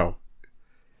Crowe.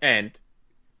 And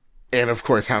of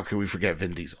course, how can we forget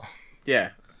Vin Diesel?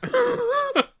 Yeah.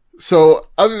 So,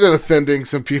 other than offending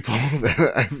some people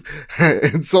that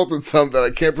I've insulted some that I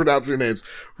can't pronounce their names,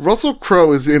 Russell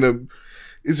Crowe is in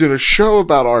a show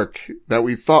about Ark that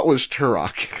we thought was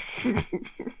Turok.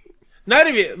 Not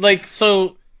even, like,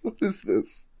 so... What is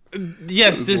this?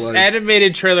 Yes, this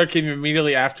animated trailer came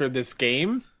immediately after this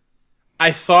game.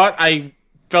 I thought I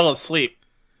fell asleep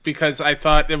because I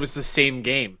thought it was the same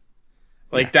game.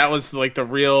 Like, that was, like, the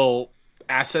real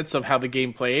assets of how the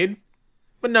game played.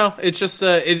 But no, it's just,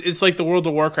 it's like the World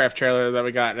of Warcraft trailer that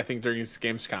we got, I think, during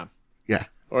Gamescom. Yeah.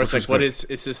 Or it's like, what is,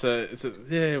 it's just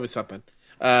it was something.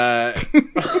 But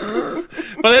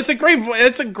it's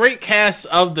a great cast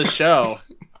of the show.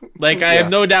 Like, I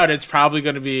have no doubt it's probably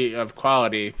going to be of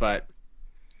quality, but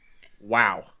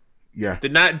wow. Yeah.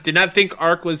 Did not think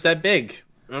Ark was that big.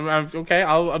 Okay,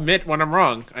 I'll admit when I'm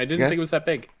wrong. I didn't think it was that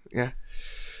big. Yeah.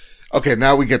 Okay,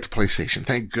 now we get to PlayStation.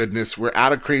 Thank goodness. We're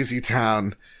out of Crazy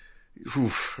Town.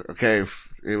 Oof, okay,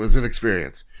 it was an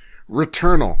experience.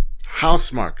 Returnal,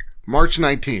 Housemarque, March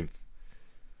 19th.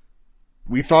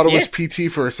 We thought it was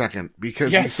PT for a second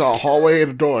because we saw a hallway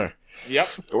and a door. Yep.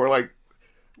 We're like,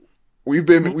 we've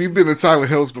been in Silent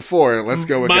Hills before. Let's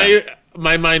go again.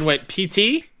 My mind went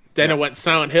PT, then it went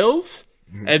Silent Hills,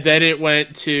 and then it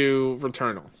went to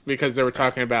Returnal because they were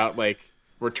talking about like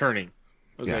returning.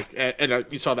 I was like, and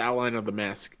you saw the outline of the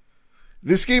mask.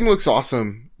 This game looks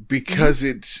awesome because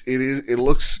it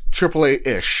looks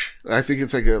AAA-ish. I think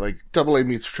it's like AA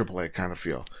meets AAA kind of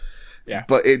feel. Yeah.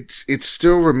 But it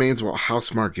still remains what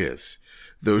Housemarque is.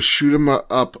 Those shoot 'em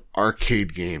up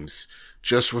arcade games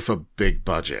just with a big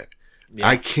budget. Yeah.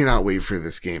 I cannot wait for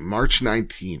this game. March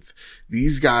 19th.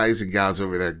 These guys and gals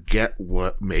over there get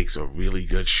what makes a really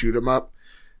good shoot 'em up.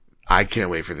 I can't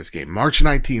wait for this game. March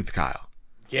 19th, Kyle.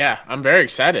 Yeah, I'm very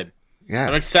excited. Yeah.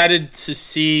 I'm excited to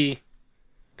see,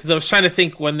 because I was trying to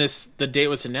think when the date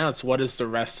was announced, what is the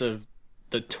rest of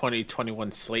the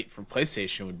 2021 slate for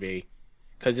PlayStation would be.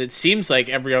 Because it seems like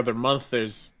every other month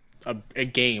there's a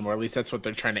game, or at least that's what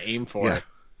they're trying to aim for. Yeah.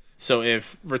 So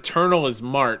if Returnal is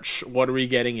March, what are we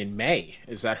getting in May?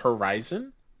 Is that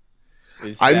Horizon? I'm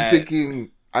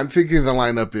thinking the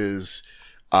lineup is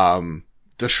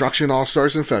Destruction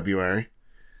All-Stars in February.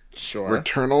 Sure.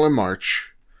 Returnal in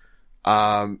March.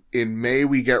 In May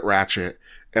we get Ratchet,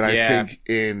 and I think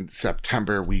in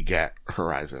September we get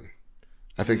Horizon.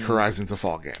 I think Horizon's a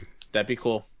fall game. That'd be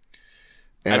cool.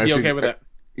 And I'd be okay with that.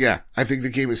 Yeah, I think the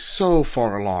game is so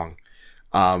far along.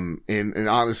 And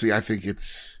honestly, I think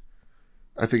it's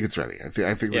ready. I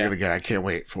think we're gonna get it. I can't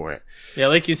wait for it. Yeah,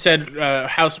 like you said,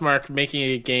 Housemarque making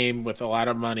a game with a lot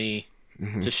of money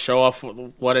to show off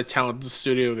what a talented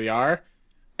studio they are,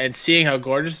 and seeing how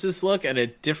gorgeous this look, and a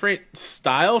different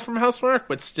style from Housemarque,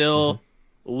 but still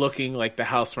looking like the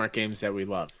Housemarque games that we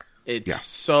love. It's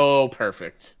so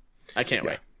perfect. I can't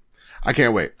wait. I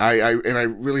can't wait. I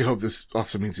really hope this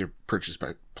also means you're purchased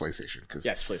by PlayStation. Cause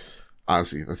yes, please.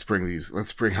 Honestly, let's bring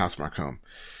Housemarque home.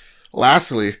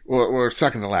 Lastly, or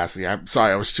second to lastly, I'm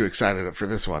sorry I was too excited for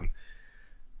this one.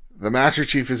 The Master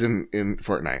Chief is in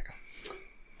Fortnite.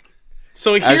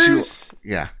 So here's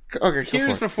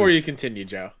here's before you continue,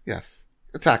 Joe. Yes,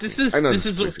 attack. This is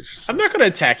I'm not going to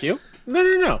attack you.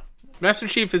 No. Master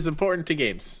Chief is important to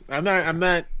games. I'm not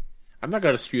going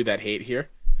to spew that hate here.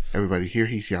 Everybody here,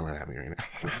 he's yelling at me right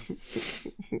now.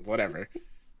 Whatever.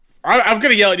 I'm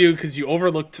going to yell at you because you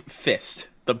overlooked Fist,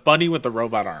 the bunny with the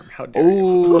robot arm. How dare you?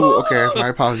 Oh, okay. My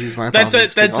apologies. That's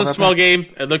a small game.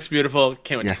 It looks beautiful.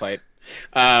 Can't wait to play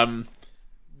it.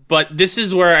 But this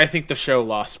is where I think the show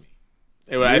lost me.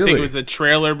 Really? I think it was the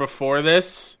trailer before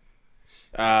this,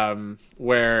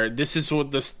 where this is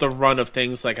what the run of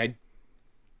things. Like I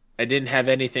didn't have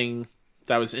anything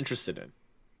that I was interested in.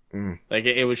 Like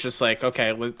it was just like,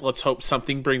 okay, let's hope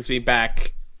something brings me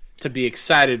back to be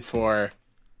excited for.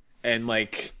 And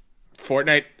like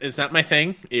Fortnite is not my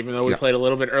thing, even though we played a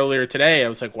little bit earlier today. I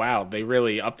was like, wow, they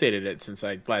really updated it since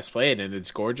I last played, and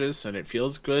it's gorgeous and it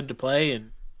feels good to play,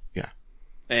 and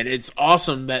it's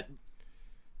awesome that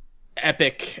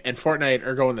Epic and Fortnite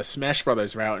are going the Smash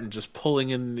Brothers route and just pulling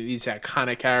in these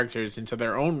iconic characters into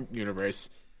their own universe.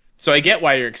 So I get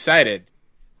why you're excited.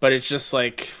 But it's just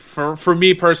like for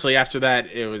me personally, after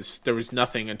that, there was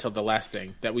nothing until the last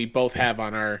thing that we both have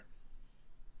on our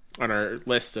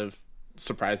list of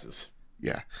surprises.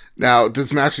 Yeah. Now,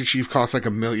 does Master Chief cost like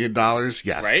 $1 million?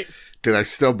 Yes. Right? Did I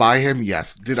still buy him?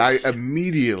 Yes. Did I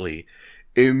immediately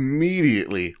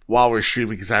while we're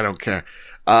streaming, because I don't care.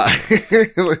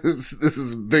 This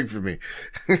is big for me.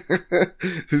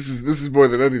 This is more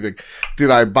than anything. Did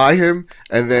I buy him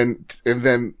and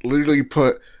then literally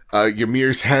put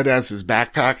Ymir's head as his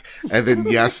backpack, and then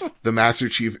yes, the Master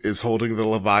Chief is holding the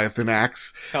Leviathan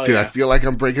axe? Did I feel like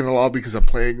I'm breaking the law because I'm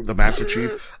playing the Master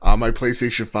Chief on my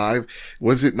PlayStation 5?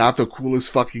 Was it not the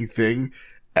coolest fucking thing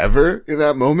ever in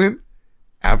that moment?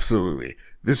 Absolutely.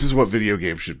 This is what video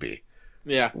games should be.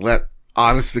 Yeah.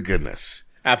 Honest to goodness.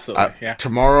 Absolutely. Yeah.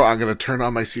 Tomorrow I'm going to turn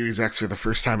on my Series X for the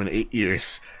first time in 8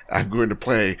 years. I'm going to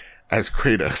play as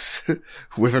Kratos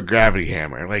with a gravity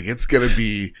hammer. Like, it's going to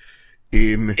be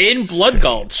in Blood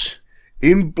Gulch.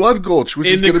 In Blood Gulch, which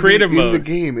is going to be mode. In the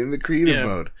game, in the creative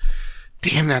mode.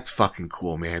 Damn, that's fucking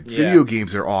cool, man. Video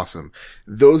games are awesome.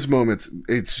 Those moments,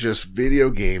 it's just video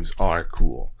games are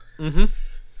cool. Mm-hmm.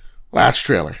 Last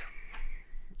trailer.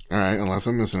 All right, unless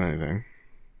I'm missing anything.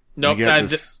 Nope.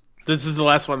 This is the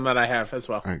last one that I have as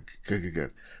well. All right,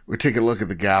 good. We're taking a look at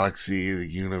the galaxy, the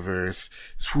universe.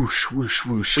 Swoosh, swoosh,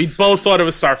 swoosh. We both thought it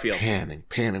was Starfield.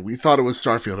 Panning. We thought it was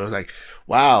Starfield. I was like,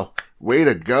 wow, way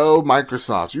to go,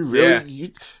 Microsoft. You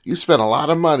really, you spent a lot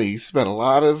of money. You spent a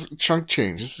lot of chunk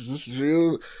change. This is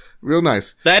real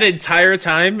nice. That entire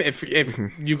time, if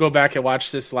you go back and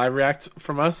watch this live react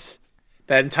from us,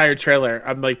 that entire trailer,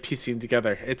 I'm like piecing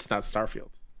together. It's not Starfield.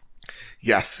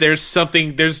 Yes.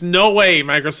 There's no way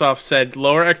Microsoft said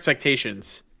lower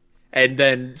expectations and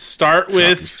then start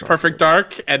with Perfect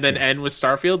Dark and then end with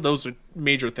Starfield. Those are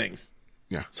major things.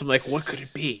 Yeah. So I'm like, what could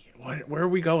it be? Where are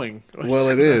we going? Well,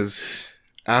 it is.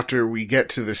 After we get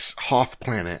to this Hoth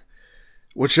planet,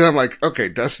 Which then I'm like, okay,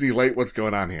 Destiny Light, what's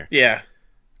going on here? Yeah.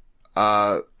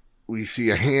 We see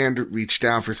a hand reach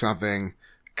down for something,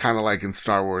 kind of like in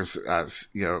Star Wars,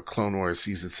 Clone Wars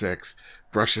Season 6,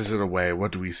 brushes it away.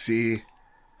 What do we see?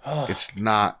 Oh. It's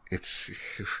not a N7.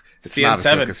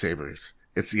 Ahsoka Sabers.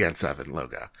 It's the N7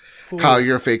 logo. Ooh. Kyle,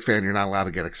 you're a fake fan. You're not allowed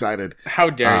to get excited. How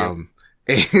dare you? And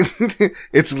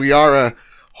it's Liara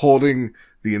holding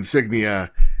the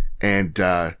insignia, and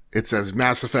it says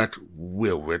Mass Effect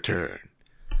will return.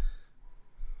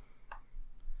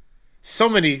 So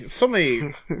many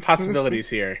possibilities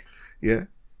here. Yeah.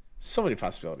 So many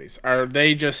possibilities. Are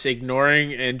they just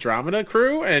ignoring Andromeda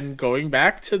crew and going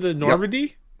back to the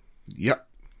Normandy? Yep.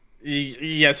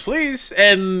 Yes, please.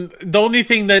 And the only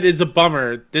thing that is a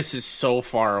bummer, this is so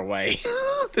far away.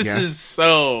 This is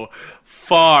so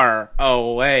far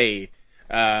away.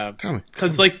 Tell me.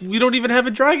 Because, we don't even have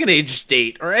a Dragon Age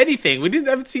date or anything. We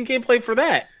haven't seen gameplay for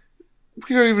that.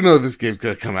 We don't even know if this game's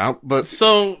going to come out, but...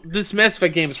 So, this Mass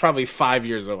Effect game is probably 5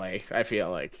 years away, I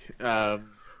feel like. I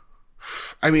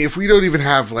mean, if we don't even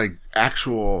have, we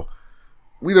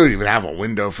don't even have a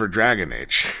window for Dragon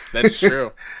Age. That's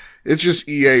true. It's just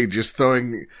EA just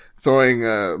throwing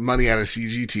money at a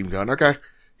CG team going, okay.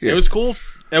 Here. It was cool.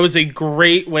 That was a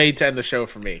great way to end the show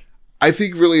for me. I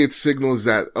think really it signals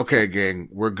that, okay, gang,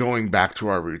 we're going back to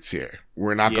our roots here.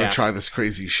 We're not going to try this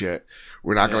crazy shit.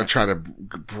 We're not going to try to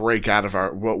break out of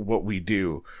what we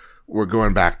do. We're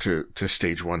going back to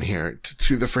stage one here,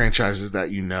 to the franchises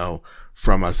that you know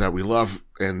from us that we love,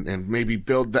 and maybe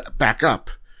build that back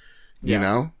up, you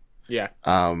know? Yeah.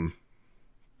 But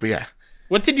yeah.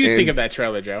 What did you think of that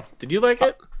trailer, Joe? Did you like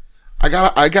it? I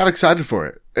got excited for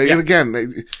it. And again,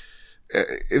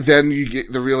 then you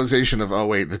get the realization of, oh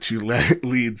wait, the two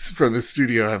leads from the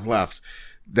studio have left.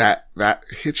 That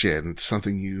hits you, and it's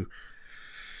something you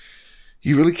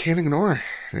really can't ignore.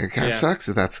 It kind of sucks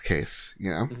if that's the case,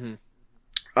 you know? Mm-hmm.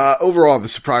 Overall, the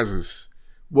surprises.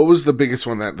 What was the biggest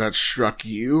one that struck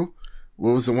you?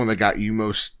 What was the one that got you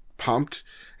most pumped?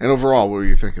 And overall, what were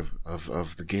you think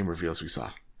of the game reveals we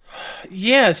saw?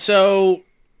 Yeah, so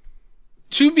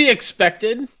to be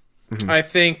expected, I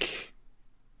think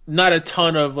not a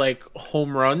ton of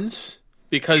home runs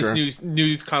because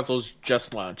new consoles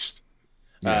just launched.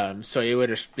 Yeah. So you would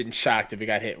have been shocked if you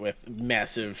got hit with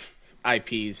massive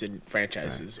IPs and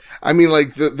franchises. Right. I mean,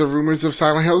 the rumors of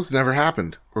Silent Hills never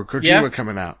happened, or Kojima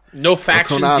coming out. No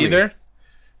factions either.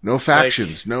 No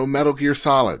factions. No Metal Gear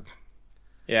Solid.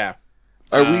 Yeah.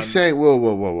 Are we saying?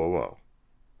 Whoa!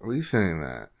 Are we saying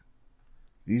that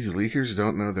these leakers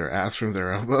don't know their ass from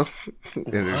their elbow and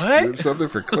they're doing something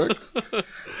for clicks?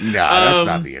 No, that's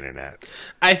not the internet.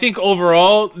 I think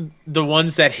overall, the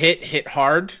ones that hit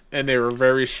hard, and they were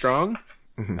very strong.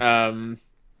 Mm-hmm.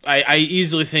 I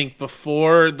easily think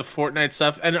before the Fortnite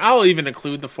stuff, and I'll even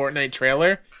include the Fortnite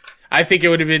trailer, I think it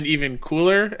would have been even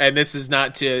cooler. And this is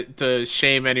not to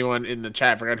shame anyone in the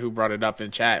chat. I forgot who brought it up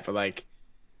in chat, but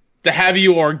to have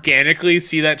you organically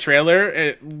see that trailer,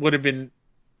 it would have been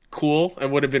cool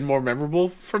and would have been more memorable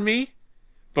for me.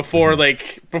 Before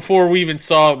before we even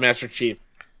saw Master Chief,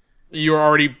 you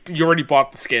already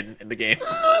bought the skin in the game.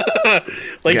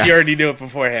 You already knew it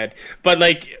beforehand.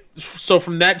 But so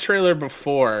from that trailer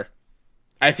before,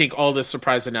 I think all the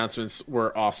surprise announcements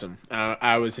were awesome.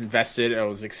 I was invested. I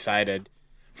was excited.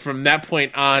 From that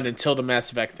point on until the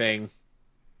Mass Effect thing,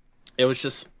 it was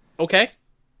just okay.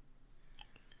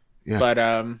 Yeah. But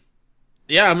I'm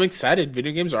excited.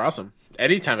 Video games are awesome.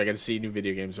 Anytime I get to see new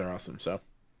video games are awesome. So.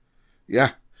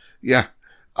 Yeah.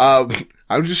 I'm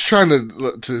just trying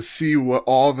to see what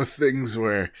all the things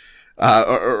were.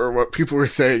 Or what people were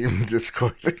saying in the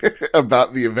Discord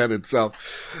about the event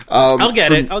itself. I'll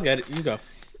get it. You go.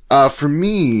 For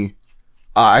me,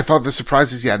 I thought the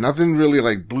surprises, nothing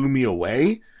really blew me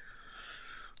away.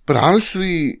 But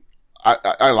honestly,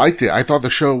 I liked it. I thought the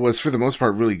show was, for the most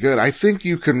part, really good. I think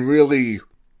you could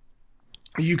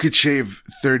shave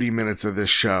 30 minutes of this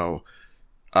show,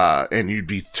 and you'd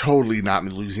be totally not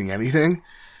losing anything.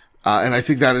 And I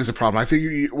think that is a problem. I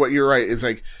think what you're right is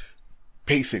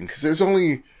pacing, because there's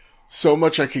only so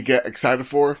much I could get excited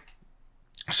for,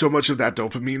 so much of that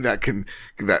dopamine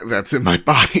that's in my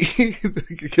body that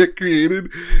can get created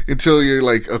until you're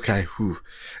okay, whew.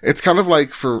 It's kind of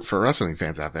for wrestling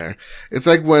fans out there. It's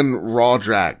when Raw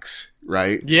drags,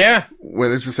 right? Yeah.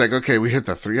 When it's just okay, we hit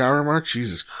the 3-hour mark.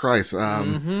 Jesus Christ.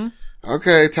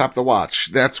 Okay, tap the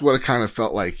watch. That's what it kind of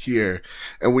felt like here.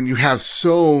 And when you have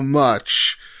so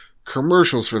much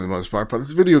commercials for the most part, but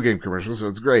it's video game commercials, so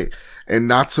it's great. And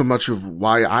not so much of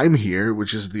why I'm here,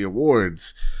 which is the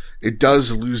awards. It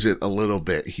does lose it a little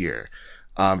bit here.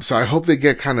 So I hope they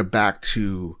get kind of back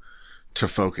to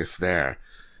focus there.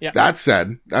 Yeah. That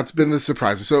said, that's been the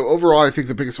surprise. So overall, I think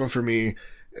the biggest one for me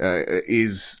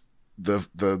is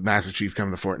the Master Chief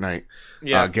coming to Fortnite.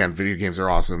 Yeah. Again, video games are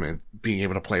awesome, and being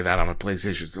able to play that on a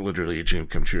PlayStation is literally a dream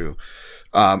come true.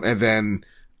 And then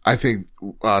I think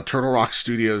Turtle Rock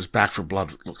Studios' Back 4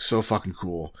 Blood looks so fucking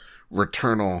cool.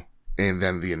 Returnal and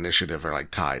then The Initiative are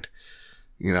like tied,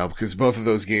 because both of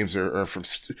those games are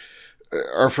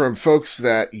from folks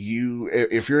that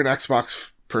if you're an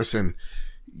Xbox person,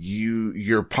 you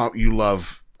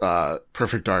love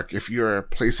Perfect Dark. If you're a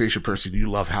PlayStation person, you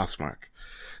love Housemarque.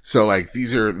 So like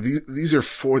these are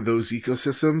for those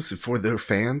ecosystems, for their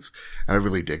fans, and I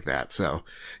really dig that. So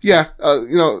yeah,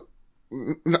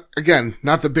 again,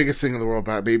 not the biggest thing in the world,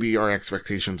 but maybe our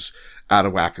expectations out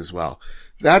of whack as well.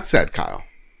 That said, Kyle,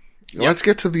 let's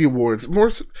get to the awards more.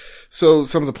 So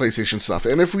some of the PlayStation stuff,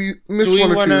 and if we miss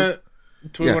one or two.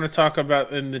 Do we want to talk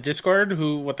about in the Discord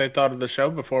what they thought of the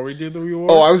show before we do the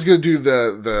awards? Oh, I was going to do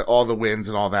the all the wins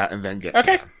and all that, and then get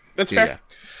okay. That's fair. Yeah.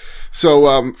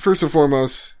 So first and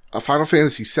foremost, Final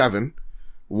Fantasy VII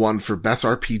won for Best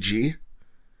RPG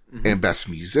and Best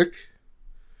Music.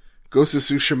 Ghost of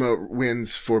Tsushima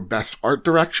wins for Best Art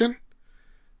Direction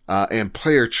and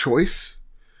Player Choice,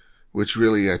 which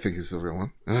really I think is the real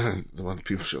one, the one that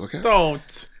people should look at.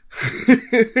 Don't.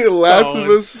 Last of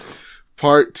Us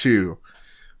Part 2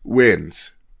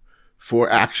 wins for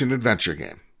Action Adventure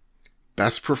Game.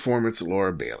 Best Performance,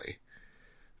 Laura Bailey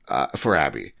for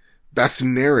Abby. Best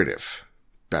Narrative,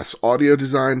 Best Audio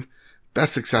Design,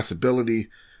 Best Accessibility,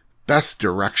 Best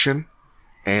Direction,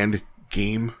 and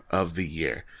Game of the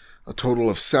Year. A total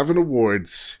of 7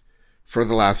 awards for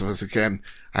The Last of Us. Again,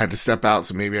 I had to step out,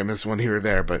 so maybe I missed one here or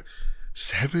there, but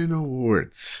 7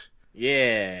 awards.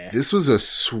 Yeah. This was a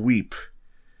sweep.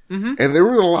 And there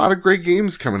were a lot of great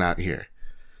games coming out here.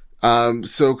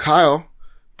 So Kyle,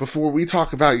 before we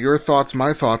talk about your thoughts,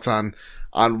 my thoughts on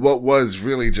what was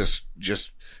really just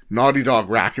Naughty Dog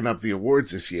racking up the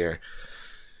awards this year,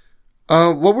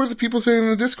 what were the people saying in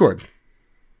the Discord?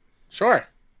 Sure.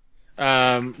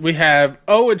 We have,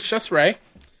 it's just Ray.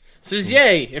 Says,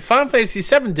 yay, if Final Fantasy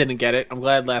VII didn't get it, I'm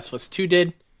glad Last of Us 2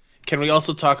 did. Can we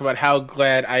also talk about how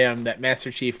glad I am that Master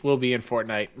Chief will be in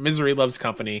Fortnite? Misery loves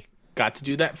company. Got to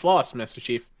do that floss, Master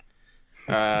Chief.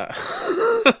 We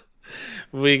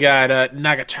got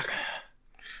Nagachaka.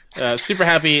 Super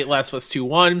happy Last of Us 2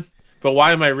 won. But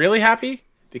why am I really happy?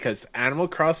 Because Animal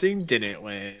Crossing didn't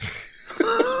win.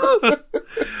 It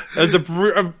was a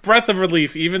breath of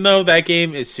relief, even though that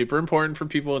game is super important for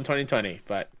people in 2020.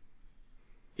 But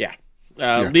yeah.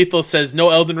 Lethal says no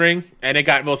Elden Ring, and it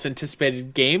got most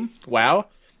anticipated game. Wow.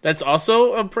 That's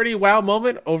also a pretty wow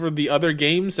moment over the other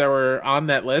games that were on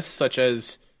that list, such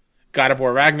as God of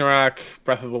War Ragnarok,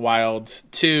 Breath of the Wild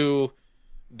 2,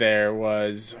 there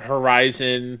was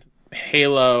Horizon,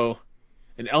 Halo,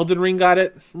 and Elden Ring got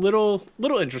it. Little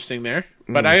interesting there,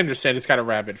 but I understand it's got a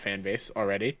rabid fan base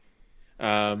already.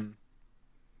 Sephiroth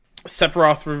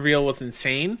reveal was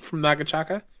insane from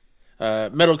Nagachaka.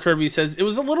 Metal Kirby says, it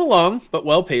was a little long, but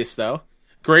well-paced, though.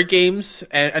 Great games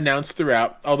announced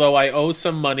throughout, although I owe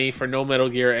some money for no Metal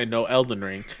Gear and no Elden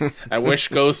Ring. I wish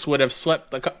Ghosts would have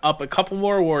swept up a couple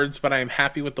more awards, but I am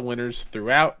happy with the winners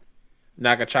throughout.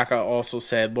 Nagachaka also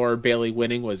said Laura Bailey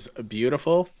winning was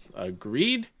beautiful.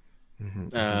 Agreed.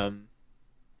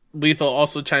 Lethal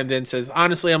also chimed in, says,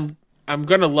 honestly, I'm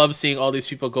going to love seeing all these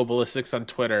people go ballistics on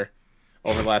Twitter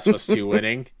over Last of Us 2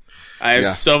 winning. I have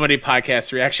so many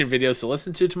podcast reaction videos to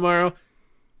listen to tomorrow.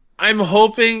 I'm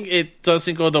hoping it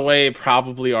doesn't go the way it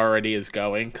probably already is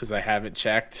going, because I haven't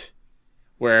checked,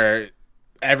 where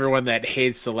everyone that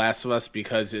hates The Last of Us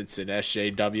because it's an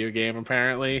SJW game,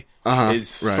 apparently,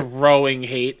 is throwing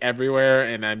hate everywhere,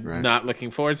 and I'm not looking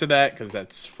forward to that, because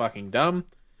that's fucking dumb.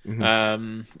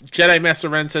 Jedi Master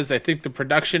Ren says, I think the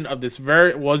production of this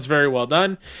was very well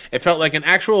done. It felt like an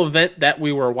actual event that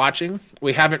we were watching.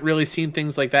 We haven't really seen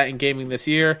things like that in gaming this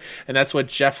year, and that's what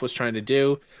Jeff was trying to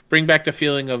do. Bring back the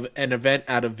feeling of an event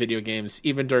out of video games,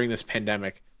 even during this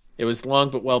pandemic. It was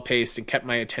long but well paced and kept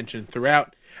my attention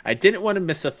throughout. I didn't want to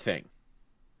miss a thing.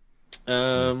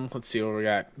 Let's see what we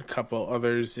got. A couple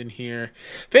others in here.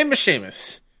 Famous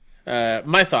Seamus.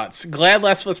 My thoughts. Glad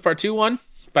Last of Us Part 2 won,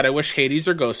 but I wish Hades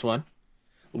or Ghost won.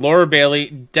 Laura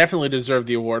Bailey definitely deserved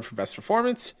the award for Best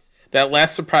Performance. That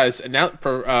last surprise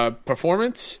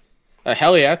performance,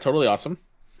 hell yeah, totally awesome.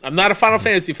 I'm not a Final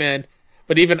Fantasy fan,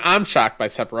 but even I'm shocked by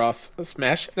Sephiroth's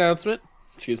Smash announcement.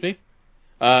 Excuse me.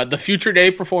 The Future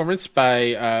Day performance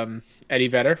by Eddie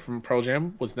Vedder from Pearl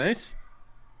Jam was nice.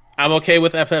 I'm okay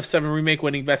with FF7 Remake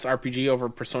winning Best RPG over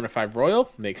Persona 5 Royal.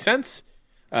 Makes sense.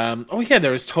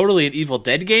 There was totally an Evil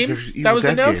Dead game that was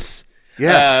announced.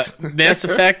 Yes. Mass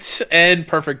Effect and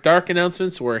Perfect Dark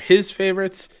announcements were his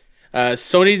favorites.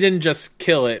 Sony didn't just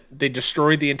kill it, they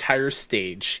destroyed the entire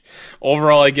stage.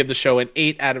 Overall, I give the show an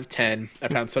 8 out of 10. I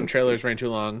found some trailers ran too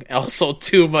long. Also,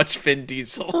 too much Vin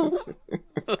Diesel.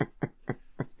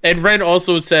 And Ren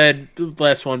also said,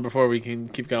 last one before we can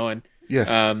keep going.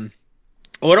 Yeah.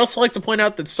 I would also like to point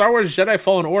out that Star Wars Jedi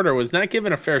Fallen Order was not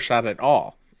given a fair shot at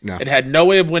all. No. It had no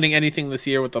way of winning anything this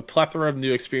year with the plethora of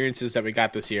new experiences that we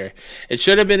got this year. It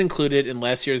should have been included in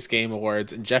last year's Game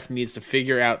Awards, and Jeff needs to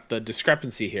figure out the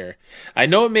discrepancy here. I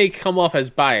know it may come off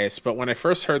as bias, but when I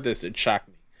first heard this, it shocked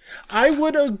me. I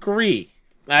would agree.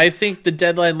 I think the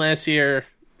deadline last year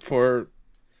for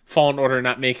Fallen Order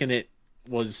not making it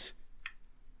was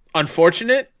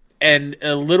unfortunate and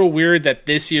a little weird that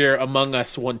this year Among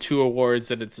Us won 2 awards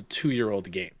and it's a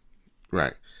 2-year-old game.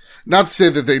 Right. Not to say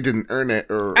that they didn't earn it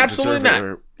or absolutely deserve not. It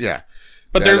or, yeah.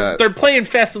 But they're playing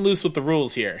fast and loose with the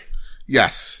rules here.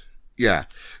 Yes. Yeah.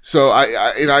 So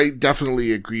I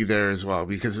definitely agree there as well,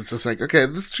 because it's just like, okay,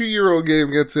 this 2-year-old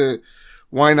game gets it.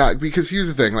 Why not? Because here's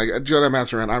the thing, like Jedi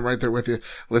Master Run, I'm right there with you.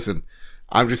 Listen,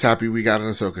 I'm just happy we got an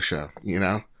Ahsoka show, you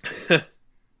know?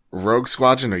 Rogue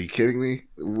Squadron, are you kidding me?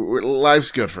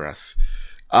 Life's good for us.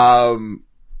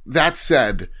 That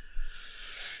said,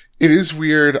 it is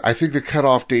weird. I think the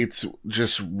cutoff date's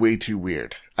just way too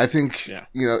weird. I think,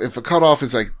 you know, if a cutoff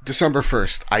is like December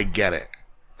 1st, I get it.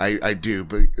 I do.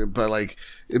 But like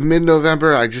in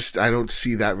mid-November, I don't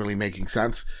see that really making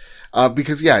sense.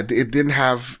 Because it didn't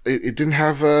have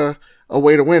a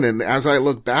way to win. And as I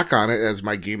look back on it, as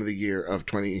my game of the year of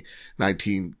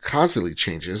 2019 constantly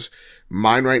changes,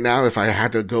 mine right now, if I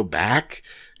had to go back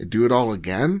and do it all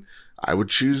again, I would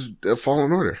choose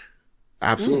Fallen Order.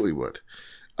 Absolutely would.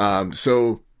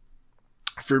 So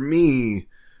for me,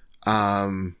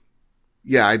 I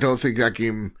don't think that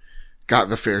game got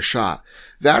the fair shot.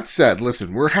 That said,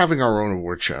 listen, we're having our own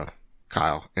award show,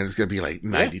 Kyle, and it's going to be like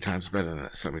 90 times better than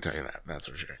this. Let me tell you that. That's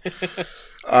for sure.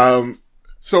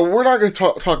 So we're not going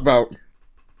to talk about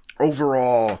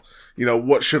overall, you know,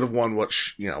 what should have won,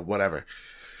 whatever.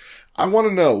 I want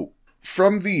to know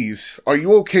from these, are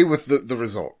you okay with the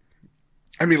result?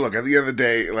 I mean, look, at the end of the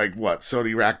day, like what?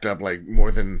 Sony racked up like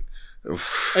more than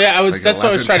that's what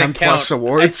I was trying to count. Plus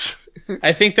awards.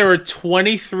 I think there were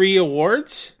 23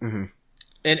 awards,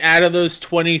 and out of those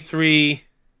 23,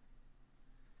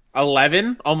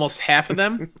 11, almost half of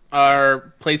them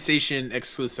are PlayStation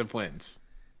exclusive wins.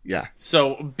 Yeah.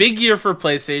 So big year for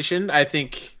PlayStation. I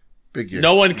think big year.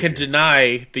 No one can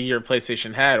deny the year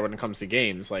PlayStation had when it comes to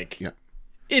games. Like,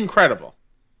 incredible.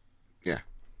 Yeah.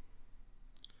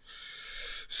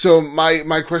 So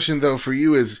my question though for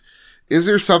you is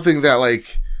there something that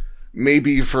like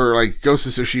maybe for like Ghost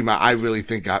of Tsushima I really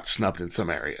think got snubbed in some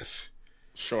areas?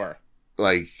 Sure.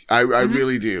 Like I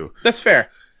really do. That's fair.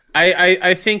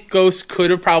 I think Ghost could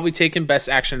have probably taken Best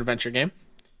Action Adventure Game.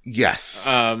 Yes.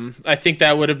 I think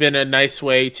that would have been a nice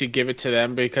way to give it to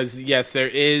them because yes, there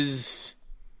is,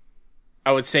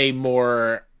 I would say,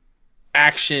 more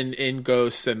action in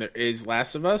Ghost than there is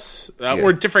Last of Us,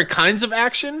 or different kinds of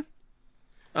action.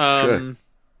 Sure.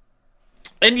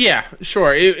 And yeah,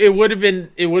 sure. It would have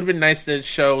been nice to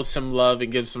show some love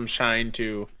and give some shine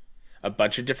to a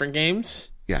bunch of different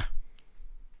games. Yeah.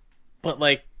 But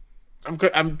like,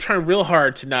 I'm trying real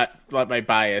hard to not let my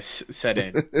bias set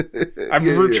in.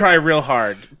 I'm trying real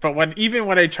hard, but when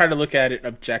I try to look at it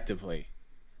objectively,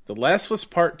 The Last of Us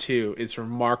Part 2 is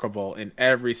remarkable in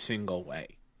every single way.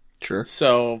 Sure.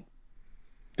 So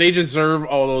they deserve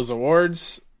all those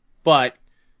awards, but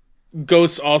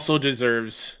Ghost also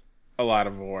deserves a lot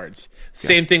of awards.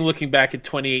 Same thing looking back at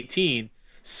 2018,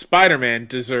 Spider-Man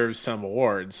deserves some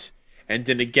awards and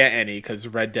didn't get any because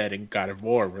Red Dead and God of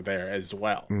War were there as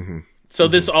well. So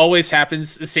this always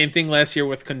happens. The same thing last year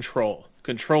with Control.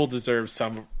 Control deserves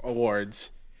some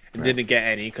awards and didn't get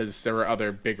any because there were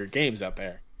other bigger games out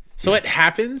there. So it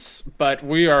happens, but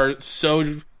we are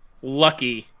so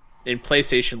lucky in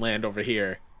PlayStation land over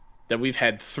here that we've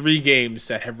had 3 games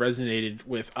that have resonated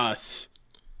with us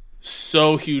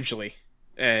so hugely,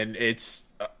 and it's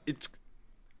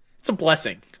a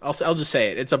blessing. I'll just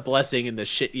say it. It's a blessing in the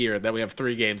shit year that we have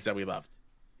 3 games that we loved.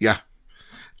 Yeah.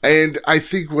 And I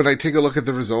think when I take a look at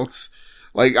the results,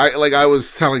 like I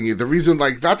was telling you, the reason,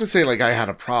 like, not to say like I had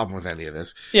a problem with any of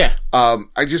this. Yeah.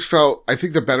 I just felt, I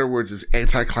think the better words is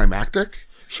anticlimactic.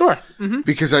 Sure.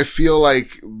 Because I feel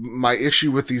like my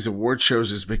issue with these award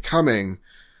shows is becoming,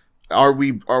 are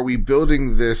we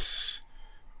building this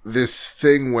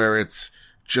thing where it's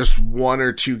just 1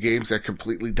 or 2 games that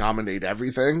completely dominate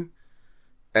everything,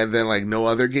 and then like no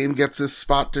other game gets a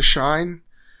spot to shine?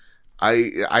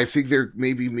 I think there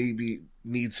maybe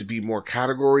needs to be more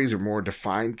categories or more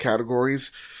defined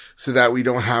categories so that we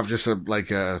don't have just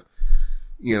I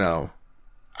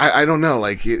don't know,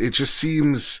 like it just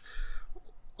seems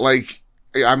like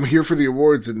I'm here for the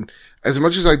awards, and as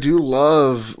much as I do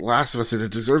love Last of Us and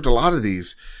it deserved a lot of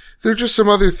these, there are just some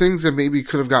other things that maybe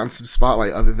could have gotten some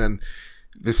spotlight other than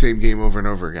the same game over and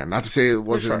over again. Not to say it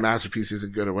wasn't a masterpiece,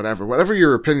 isn't good or whatever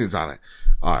your opinions on it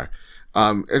are.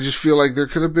 I just feel like there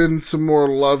could have been some more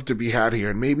love to be had here.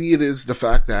 And maybe it is the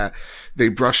fact that they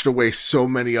brushed away so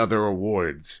many other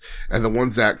awards, and the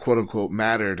ones that quote unquote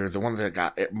mattered or the ones that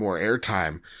got more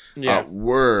airtime,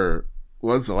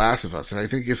 was The Last of Us. And I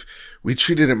think if we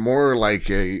treated it more like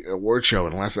a award show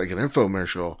and less like an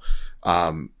infomercial,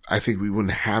 I think we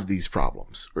wouldn't have these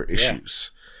problems or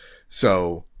issues.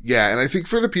 So yeah. And I think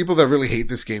for the people that really hate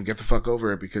this game, get the fuck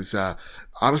over it, because,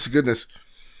 honest to goodness,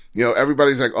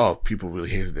 everybody's like, oh, people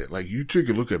really hated it. Like, you take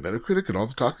a look at Metacritic and all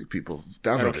the toxic people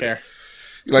downloaded I don't care.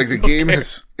 it. Like, the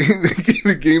game's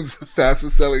the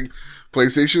fastest selling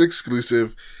PlayStation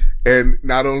exclusive, and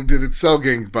not only did it sell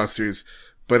gangbusters,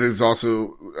 but it's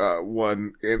also,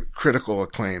 won critical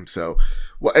acclaim. So,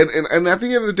 well, and at the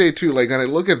end of the day too, like, when I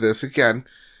look at this again,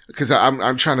 cause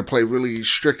I'm trying to play really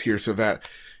strict here so that,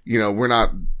 we're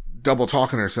not double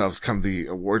talking ourselves come the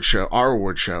award show,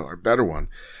 our better one.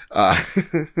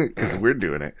 Cause we're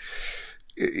doing it.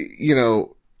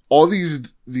 All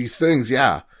these things.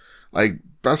 Yeah. Like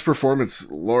best performance,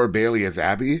 Laura Bailey as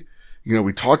Abby.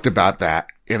 We talked about that,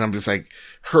 and I'm just like,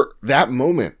 that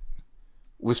moment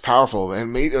was powerful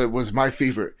and it was my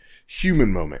favorite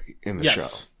human moment in the show.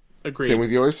 Agreed. Same with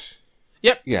yours?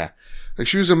 Yep. Yeah. Like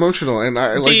she was emotional, and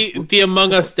the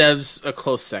Among Us devs a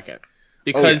close second,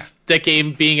 because that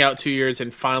game being out 2 years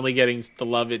and finally getting the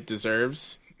love it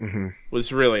deserves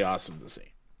was really awesome to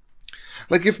see.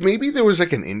 Like if maybe there was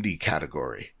like an indie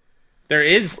category. There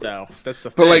is though. That's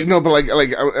the thing.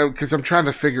 Because I'm trying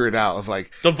to figure it out of like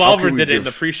Devolver did it in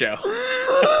the pre-show.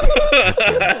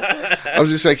 I was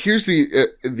just like, here's the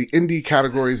indie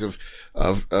categories of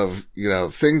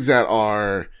things that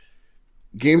are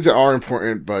games that are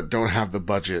important but don't have the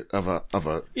budget of a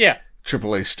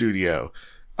AAA studio,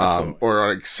 or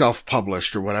like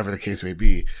self-published or whatever the case may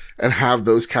be, and have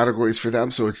those categories for them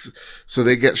so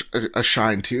they get a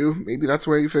shine too. Maybe that's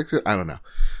where you fix it. I don't know.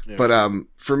 Yeah. But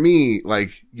for me,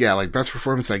 like best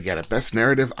performance, I get it. Best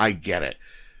narrative, I get it,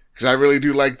 because I really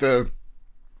do like to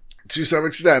some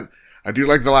extent, I do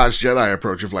like the Last Jedi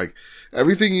approach of like,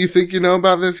 everything you think you know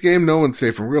about this game, no one's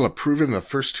safe, and we're gonna prove it in the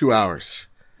first 2 hours.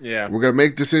 Yeah. We're gonna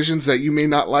make decisions that you may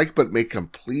not like, but make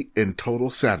complete and total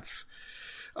sense.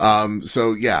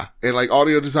 So yeah. And like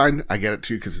audio design, I get it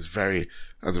too, because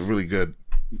that's a really good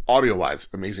audio-wise,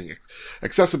 amazing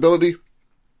accessibility.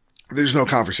 There's no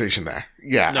conversation there.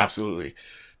 Yeah, no. Absolutely.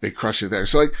 They crush it there.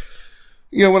 So like,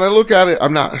 when I look at it,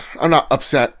 I'm not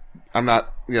upset. I'm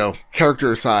not,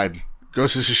 character aside,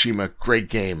 Ghost of Tsushima, great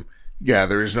game. Yeah,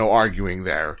 there is no arguing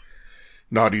there.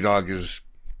 Naughty Dog is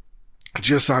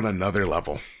just on another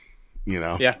level,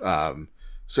 Yeah.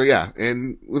 So yeah,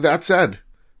 and with that said,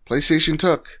 PlayStation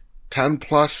took 10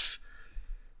 plus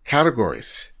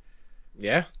categories.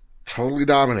 Yeah. Totally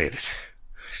dominated.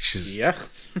 Which is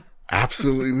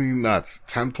absolutely nuts.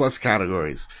 10 plus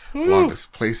categories. Woo.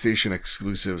 Longest PlayStation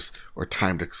exclusives or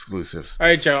timed exclusives. All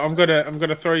right, Joe, I'm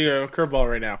gonna throw you a curveball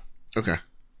right now. Okay.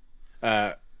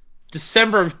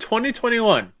 December of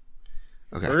 2021.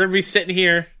 Okay. We're gonna be sitting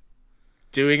here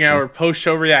doing our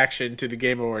post-show reaction to the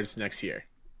Game Awards next year.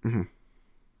 Mm-hmm.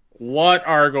 What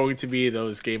are going to be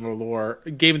those Game of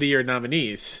the Year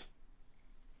nominees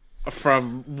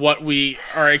from what we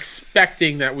are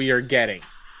expecting that we are getting?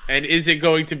 And is it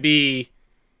going to be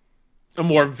a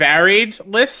more varied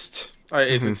list? Or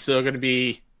is it still going to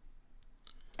be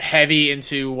heavy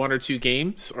into one or two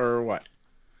games, or what?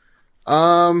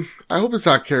 I hope it's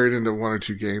not carried into one or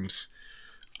two games.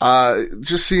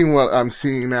 Just seeing what I'm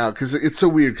seeing now, because it's so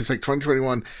weird, because like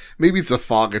 2021, maybe it's the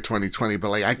fog of 2020, but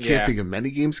like I can't think of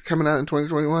many games coming out in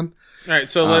 2021. All right,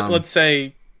 so let's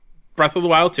say Breath of the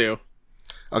Wild 2.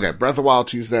 Okay, Breath of the Wild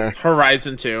 2's there.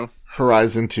 Horizon 2.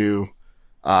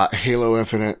 Halo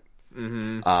Infinite.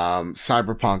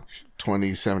 Cyberpunk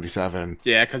 2077.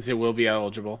 Yeah, because it will be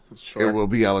eligible. Sure. It will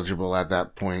be eligible at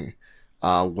that point.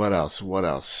 What else?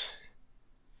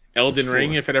 Elden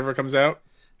Ring, if it ever comes out.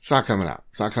 It's not coming out.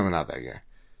 It's not coming out that year.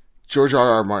 George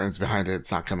R.R. Martin's behind it. It's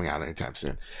not coming out anytime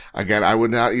soon. Again, I would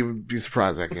not even be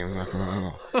surprised that game's not coming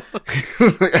out at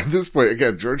all. At this point,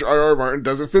 again, George R.R. Martin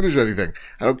doesn't finish anything.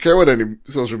 I don't care what any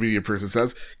social media person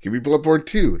says. Give me Bloodborne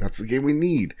 2. That's the game we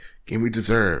need. Game we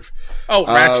deserve. Oh,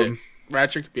 Ratchet.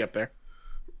 Ratchet could be up there.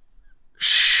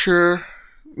 Sure.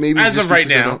 Maybe As of right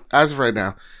now.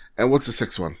 And what's the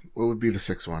sixth one? What would be the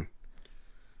sixth one?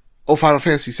 Oh, Final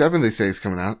Fantasy VII, they say, is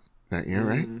coming out that year,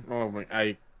 right?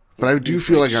 But I do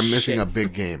feel like I'm missing a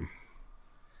big game.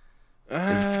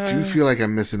 I do feel like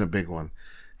I'm missing a big one.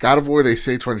 God of War, they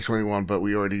say 2021, but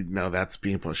we already know that's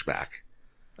being pushed back.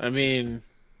 I mean,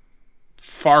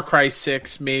 Far Cry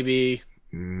 6, maybe.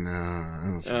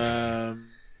 No.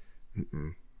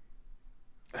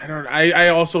 I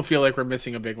also feel like we're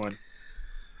missing a big one.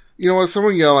 You know what?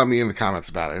 Someone yell at me in the comments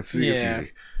about it. It's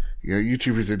easy. You know,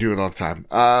 YouTubers, they do it all the time.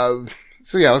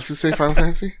 So yeah, let's just say Final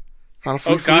Fantasy.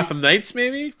 Gotham Knights,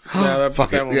 maybe?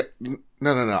 Fuck it. Yeah.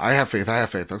 No. I have faith.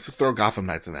 Let's throw Gotham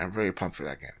Knights in there. I'm very pumped for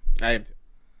that game.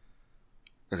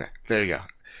 Okay, there you go.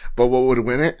 But what would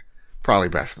win it? Probably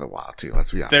Breath of the Wild, too.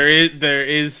 Let's be honest. There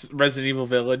is Resident Evil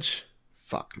Village.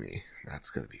 Fuck me. That's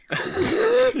going to be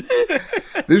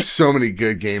cool. There's so many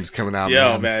good games coming out,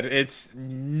 man. It's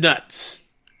nuts.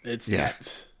 It's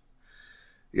nuts.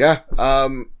 Yeah.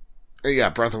 Breath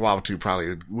of the Wild 2 probably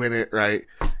would win it, right?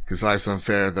 Because Life's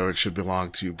Unfair, though it should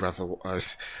belong to Breath of what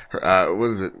is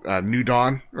it? New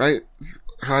Dawn, right?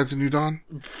 Horizon New Dawn?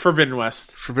 Forbidden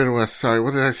West. Sorry,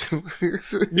 what did I say?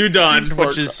 New Dawn,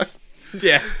 which is...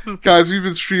 Yeah. Guys, we've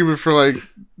been streaming for like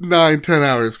 9-10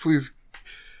 hours. Please.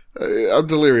 I'm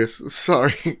delirious.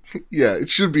 Sorry. Yeah, it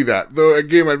should be that. Though a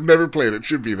game I've never played, it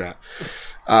should be that.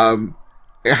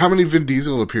 How many Vin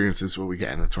Diesel appearances will we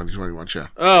get in the 2021 show?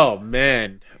 Oh,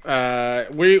 man. We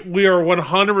are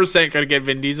 100% going to get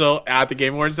Vin Diesel at the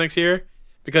Game Awards next year.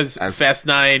 Because Fast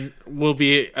 9 will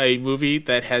be a movie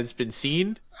that has been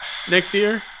seen next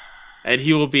year. And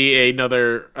he will be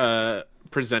another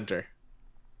presenter.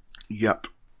 Yep.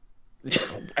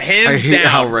 I hate down.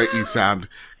 How right you sound.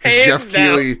 Jeff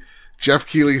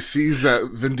Keighley sees that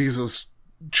Vin Diesel's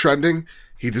trending.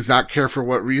 He does not care for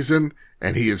what reason,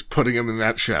 and he is putting him in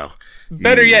that show.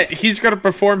 Better yet, he's going to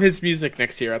perform his music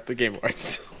next year at the Game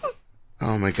Awards.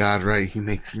 Oh my God, right. He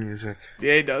makes music.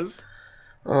 Yeah, he does.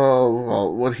 Oh,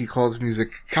 well, what he calls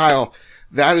music. Kyle,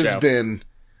 that has been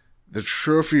the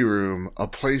Trophy Room, a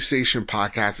PlayStation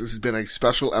podcast. This has been a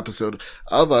special episode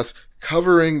of us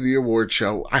covering the award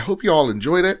show. I hope you all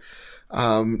enjoyed it.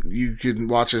 You can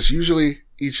watch us usually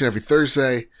each and every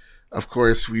Thursday. Of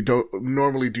course, we don't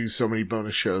normally do so many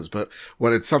bonus shows, but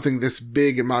when it's something this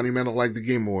big and monumental like the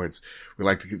Game Awards, we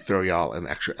like to throw y'all an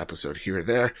extra episode here or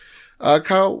there.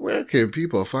 Kyle, where can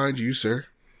people find you, sir?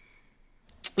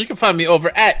 You can find me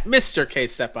over at Mr.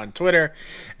 K-Step on Twitter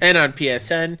and on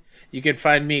PSN. You can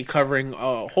find me covering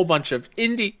a whole bunch of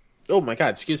indie... Oh my God,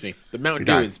 excuse me. The Mountain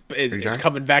Dew is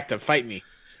coming back to fight me.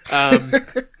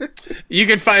 You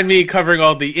can find me covering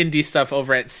all the indie stuff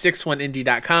over at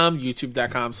 61indie.com,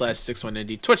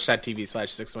 youtube.com/61indie,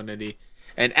 twitch.tv/61indie,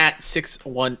 and at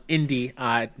 61indie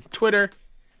on Twitter.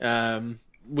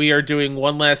 We are doing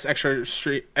one last extra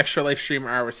live stream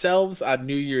ourselves on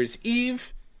New Year's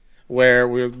Eve, where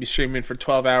we'll be streaming for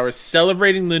 12 hours,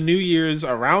 celebrating the New Year's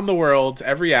around the world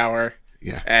every hour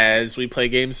as we play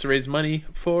games to raise money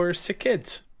for sick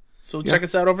kids. So check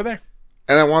us out over there.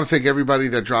 And I want to thank everybody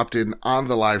that dropped in on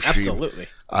the live stream. Absolutely.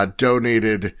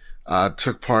 Donated,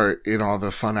 took part in all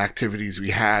the fun activities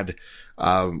we had.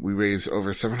 We raised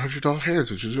over $700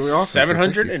 hairs, which is really awesome.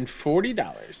 $740.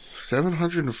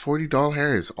 $740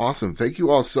 hairs. Awesome. Thank you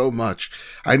all so much.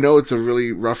 I know it's a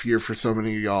really rough year for so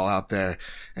many of y'all out there.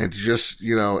 And just,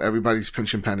 everybody's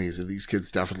pinching pennies, and these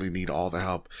kids definitely need all the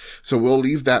help. So we'll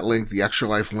leave that link, the Extra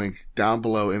Life link, down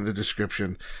below in the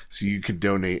description so you can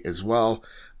donate as well.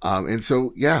 And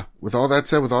so, with all that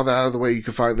said, with all that out of the way, you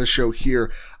can find this show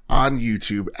here on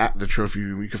YouTube at The Trophy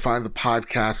Room. You can find the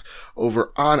podcast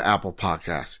over on Apple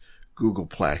Podcasts, Google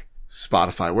Play,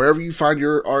 Spotify. Wherever you find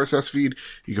your RSS feed,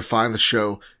 you can find the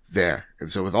show there.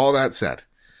 And so with all that said,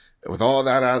 with all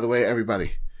that out of the way,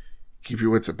 everybody, keep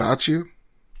your wits about you.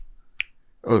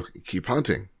 Oh, keep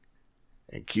hunting.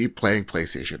 And keep playing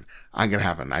PlayStation. I'm going to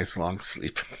have a nice long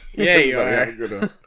sleep. Yeah, you are.